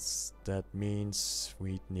 And that means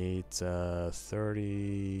we need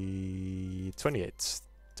 28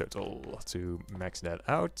 total to max that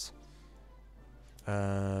out.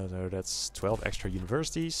 So that's 12 extra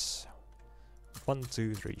universities. 1,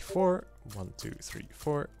 2, 3, 4. 1, 2, 3,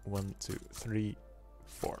 4. 1, 2, 3,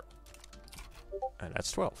 4. And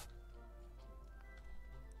that's 12.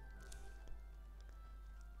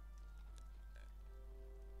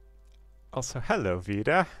 Also, hello,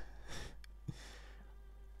 Vida.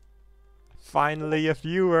 Finally a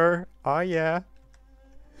viewer. Oh, yeah.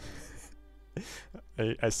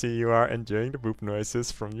 I see you are enjoying the boop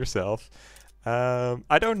noises from yourself.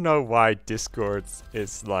 I don't know why Discord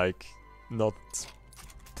is like not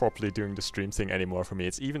properly doing the stream thing anymore for me.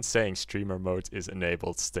 It's even saying streamer mode is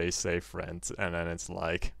enabled, stay safe, friend. And then it's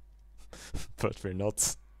like, but we're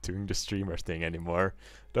not doing the streamer thing anymore.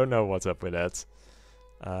 Don't know what's up with that.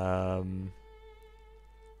 I'm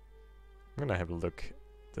gonna have a look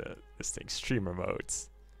at this thing, streamer modes.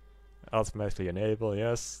 Automatically enable,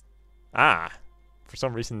 yes. Ah! For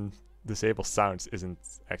some reason, disable sounds isn't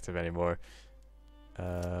active anymore.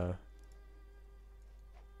 But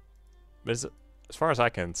as far as I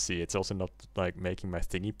can see, it's also not like making my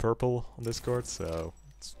thingy purple on Discord, so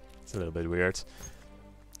it's a little bit weird.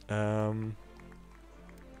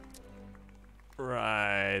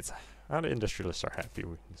 Right. The industrialists are happy,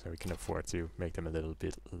 so we can afford to make them a little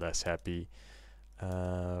bit less happy.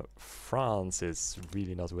 France is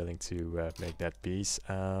really not willing to make that peace.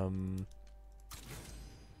 Oh,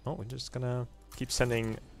 we're just gonna keep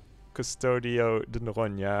sending Custodio de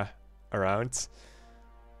Noronha around.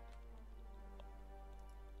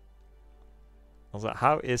 Also,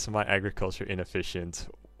 how is my agriculture inefficient?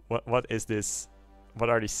 What is this? What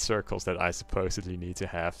are these circles that I supposedly need to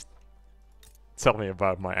have? Tell me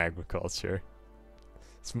about my agriculture.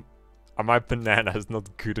 Are my bananas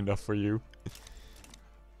not good enough for you?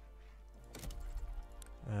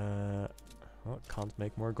 Well, can't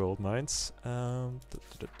make more gold mines.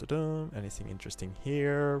 Anything interesting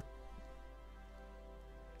here?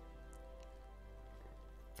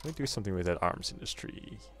 Can we do something with that arms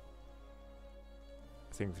industry?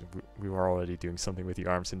 I think we were already doing something with the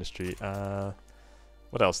arms industry.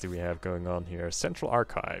 What else do we have going on here? Central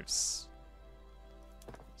archives.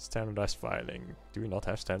 Standardized filing. Do we not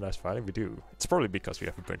have standardized filing? We do. It's probably because we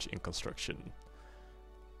have a bunch in construction.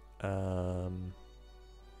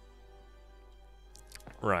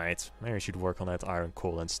 Right. Maybe I should work on that iron,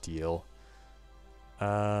 coal, and steel.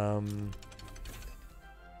 I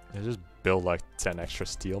just build like 10 extra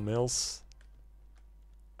steel mills.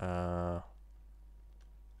 Let's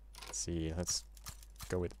see. Let's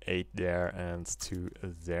go with 8 there and 2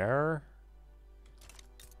 there.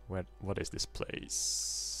 What is this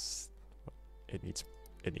place? It needs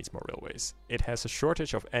more railways. It has a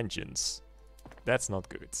shortage of engines. That's not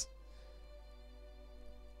good.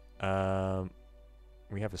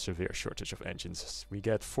 We have a severe shortage of engines. We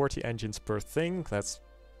get 40 engines per thing. Let's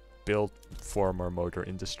build 4 more motor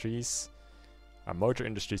industries. Our motor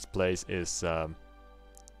industries place is out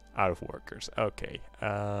of workers. Okay,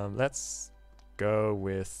 let's go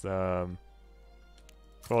with well,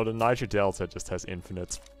 the Niger Delta just has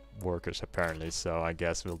infinite workers apparently, so I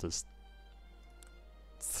guess we'll just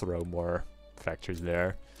throw more factories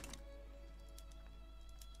there.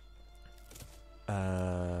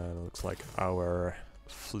 Looks like our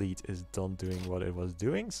fleet is done doing what it was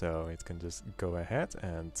doing, so it can just go ahead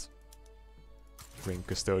and bring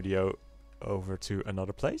Custodio over to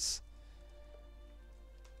another place.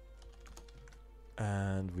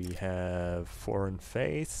 And we have foreign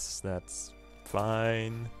faiths, that's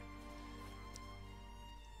fine.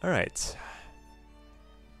 Alright.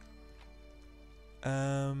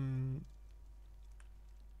 How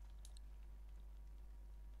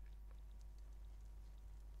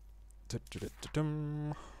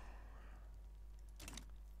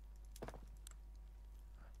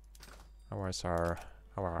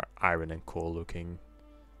are iron and coal looking?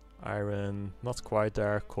 Iron not quite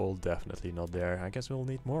there, coal definitely not there. I guess we'll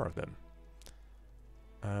need more of them.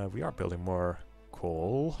 We are building more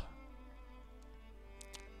coal.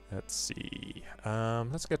 Let's see.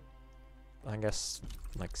 Let's get, I guess,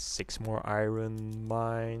 like 6 more iron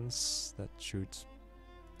mines. That should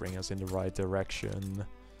bring us in the right direction.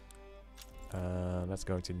 That's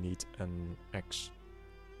going to need an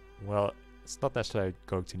well, it's not necessarily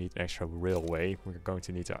going to need an extra railway. We're going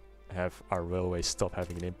to need to have our railway stop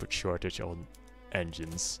having an input shortage on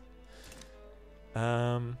engines.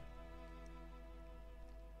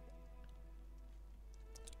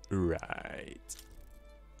 Right.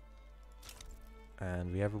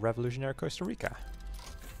 And we have a revolutionary Costa Rica.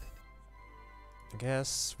 I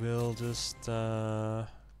guess we'll just can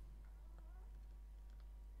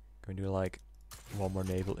we do like 1 more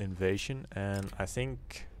naval invasion, and I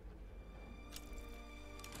think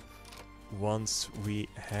once we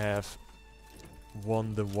have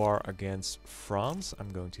won the war against France,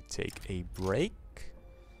 I'm going to take a break.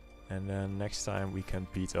 And then next time we can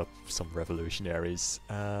beat up some revolutionaries.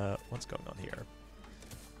 What's going on here?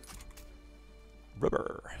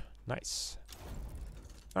 Rubber. Nice.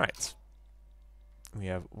 Alright. We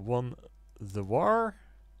have won the war.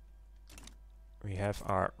 We have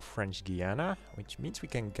our French Guiana, which means we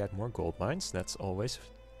can get more gold mines. That's always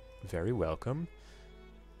very welcome.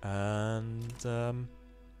 And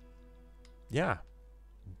yeah.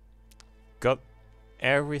 Got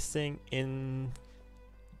everything in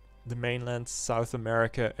the mainland South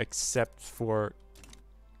America except for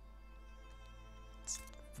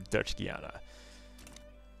Dutch Guiana.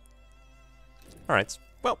 Alright,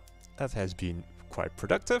 well, that has been quite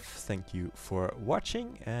productive. Thank you for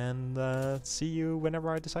watching, and see you whenever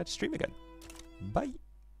I decide to stream again. Bye!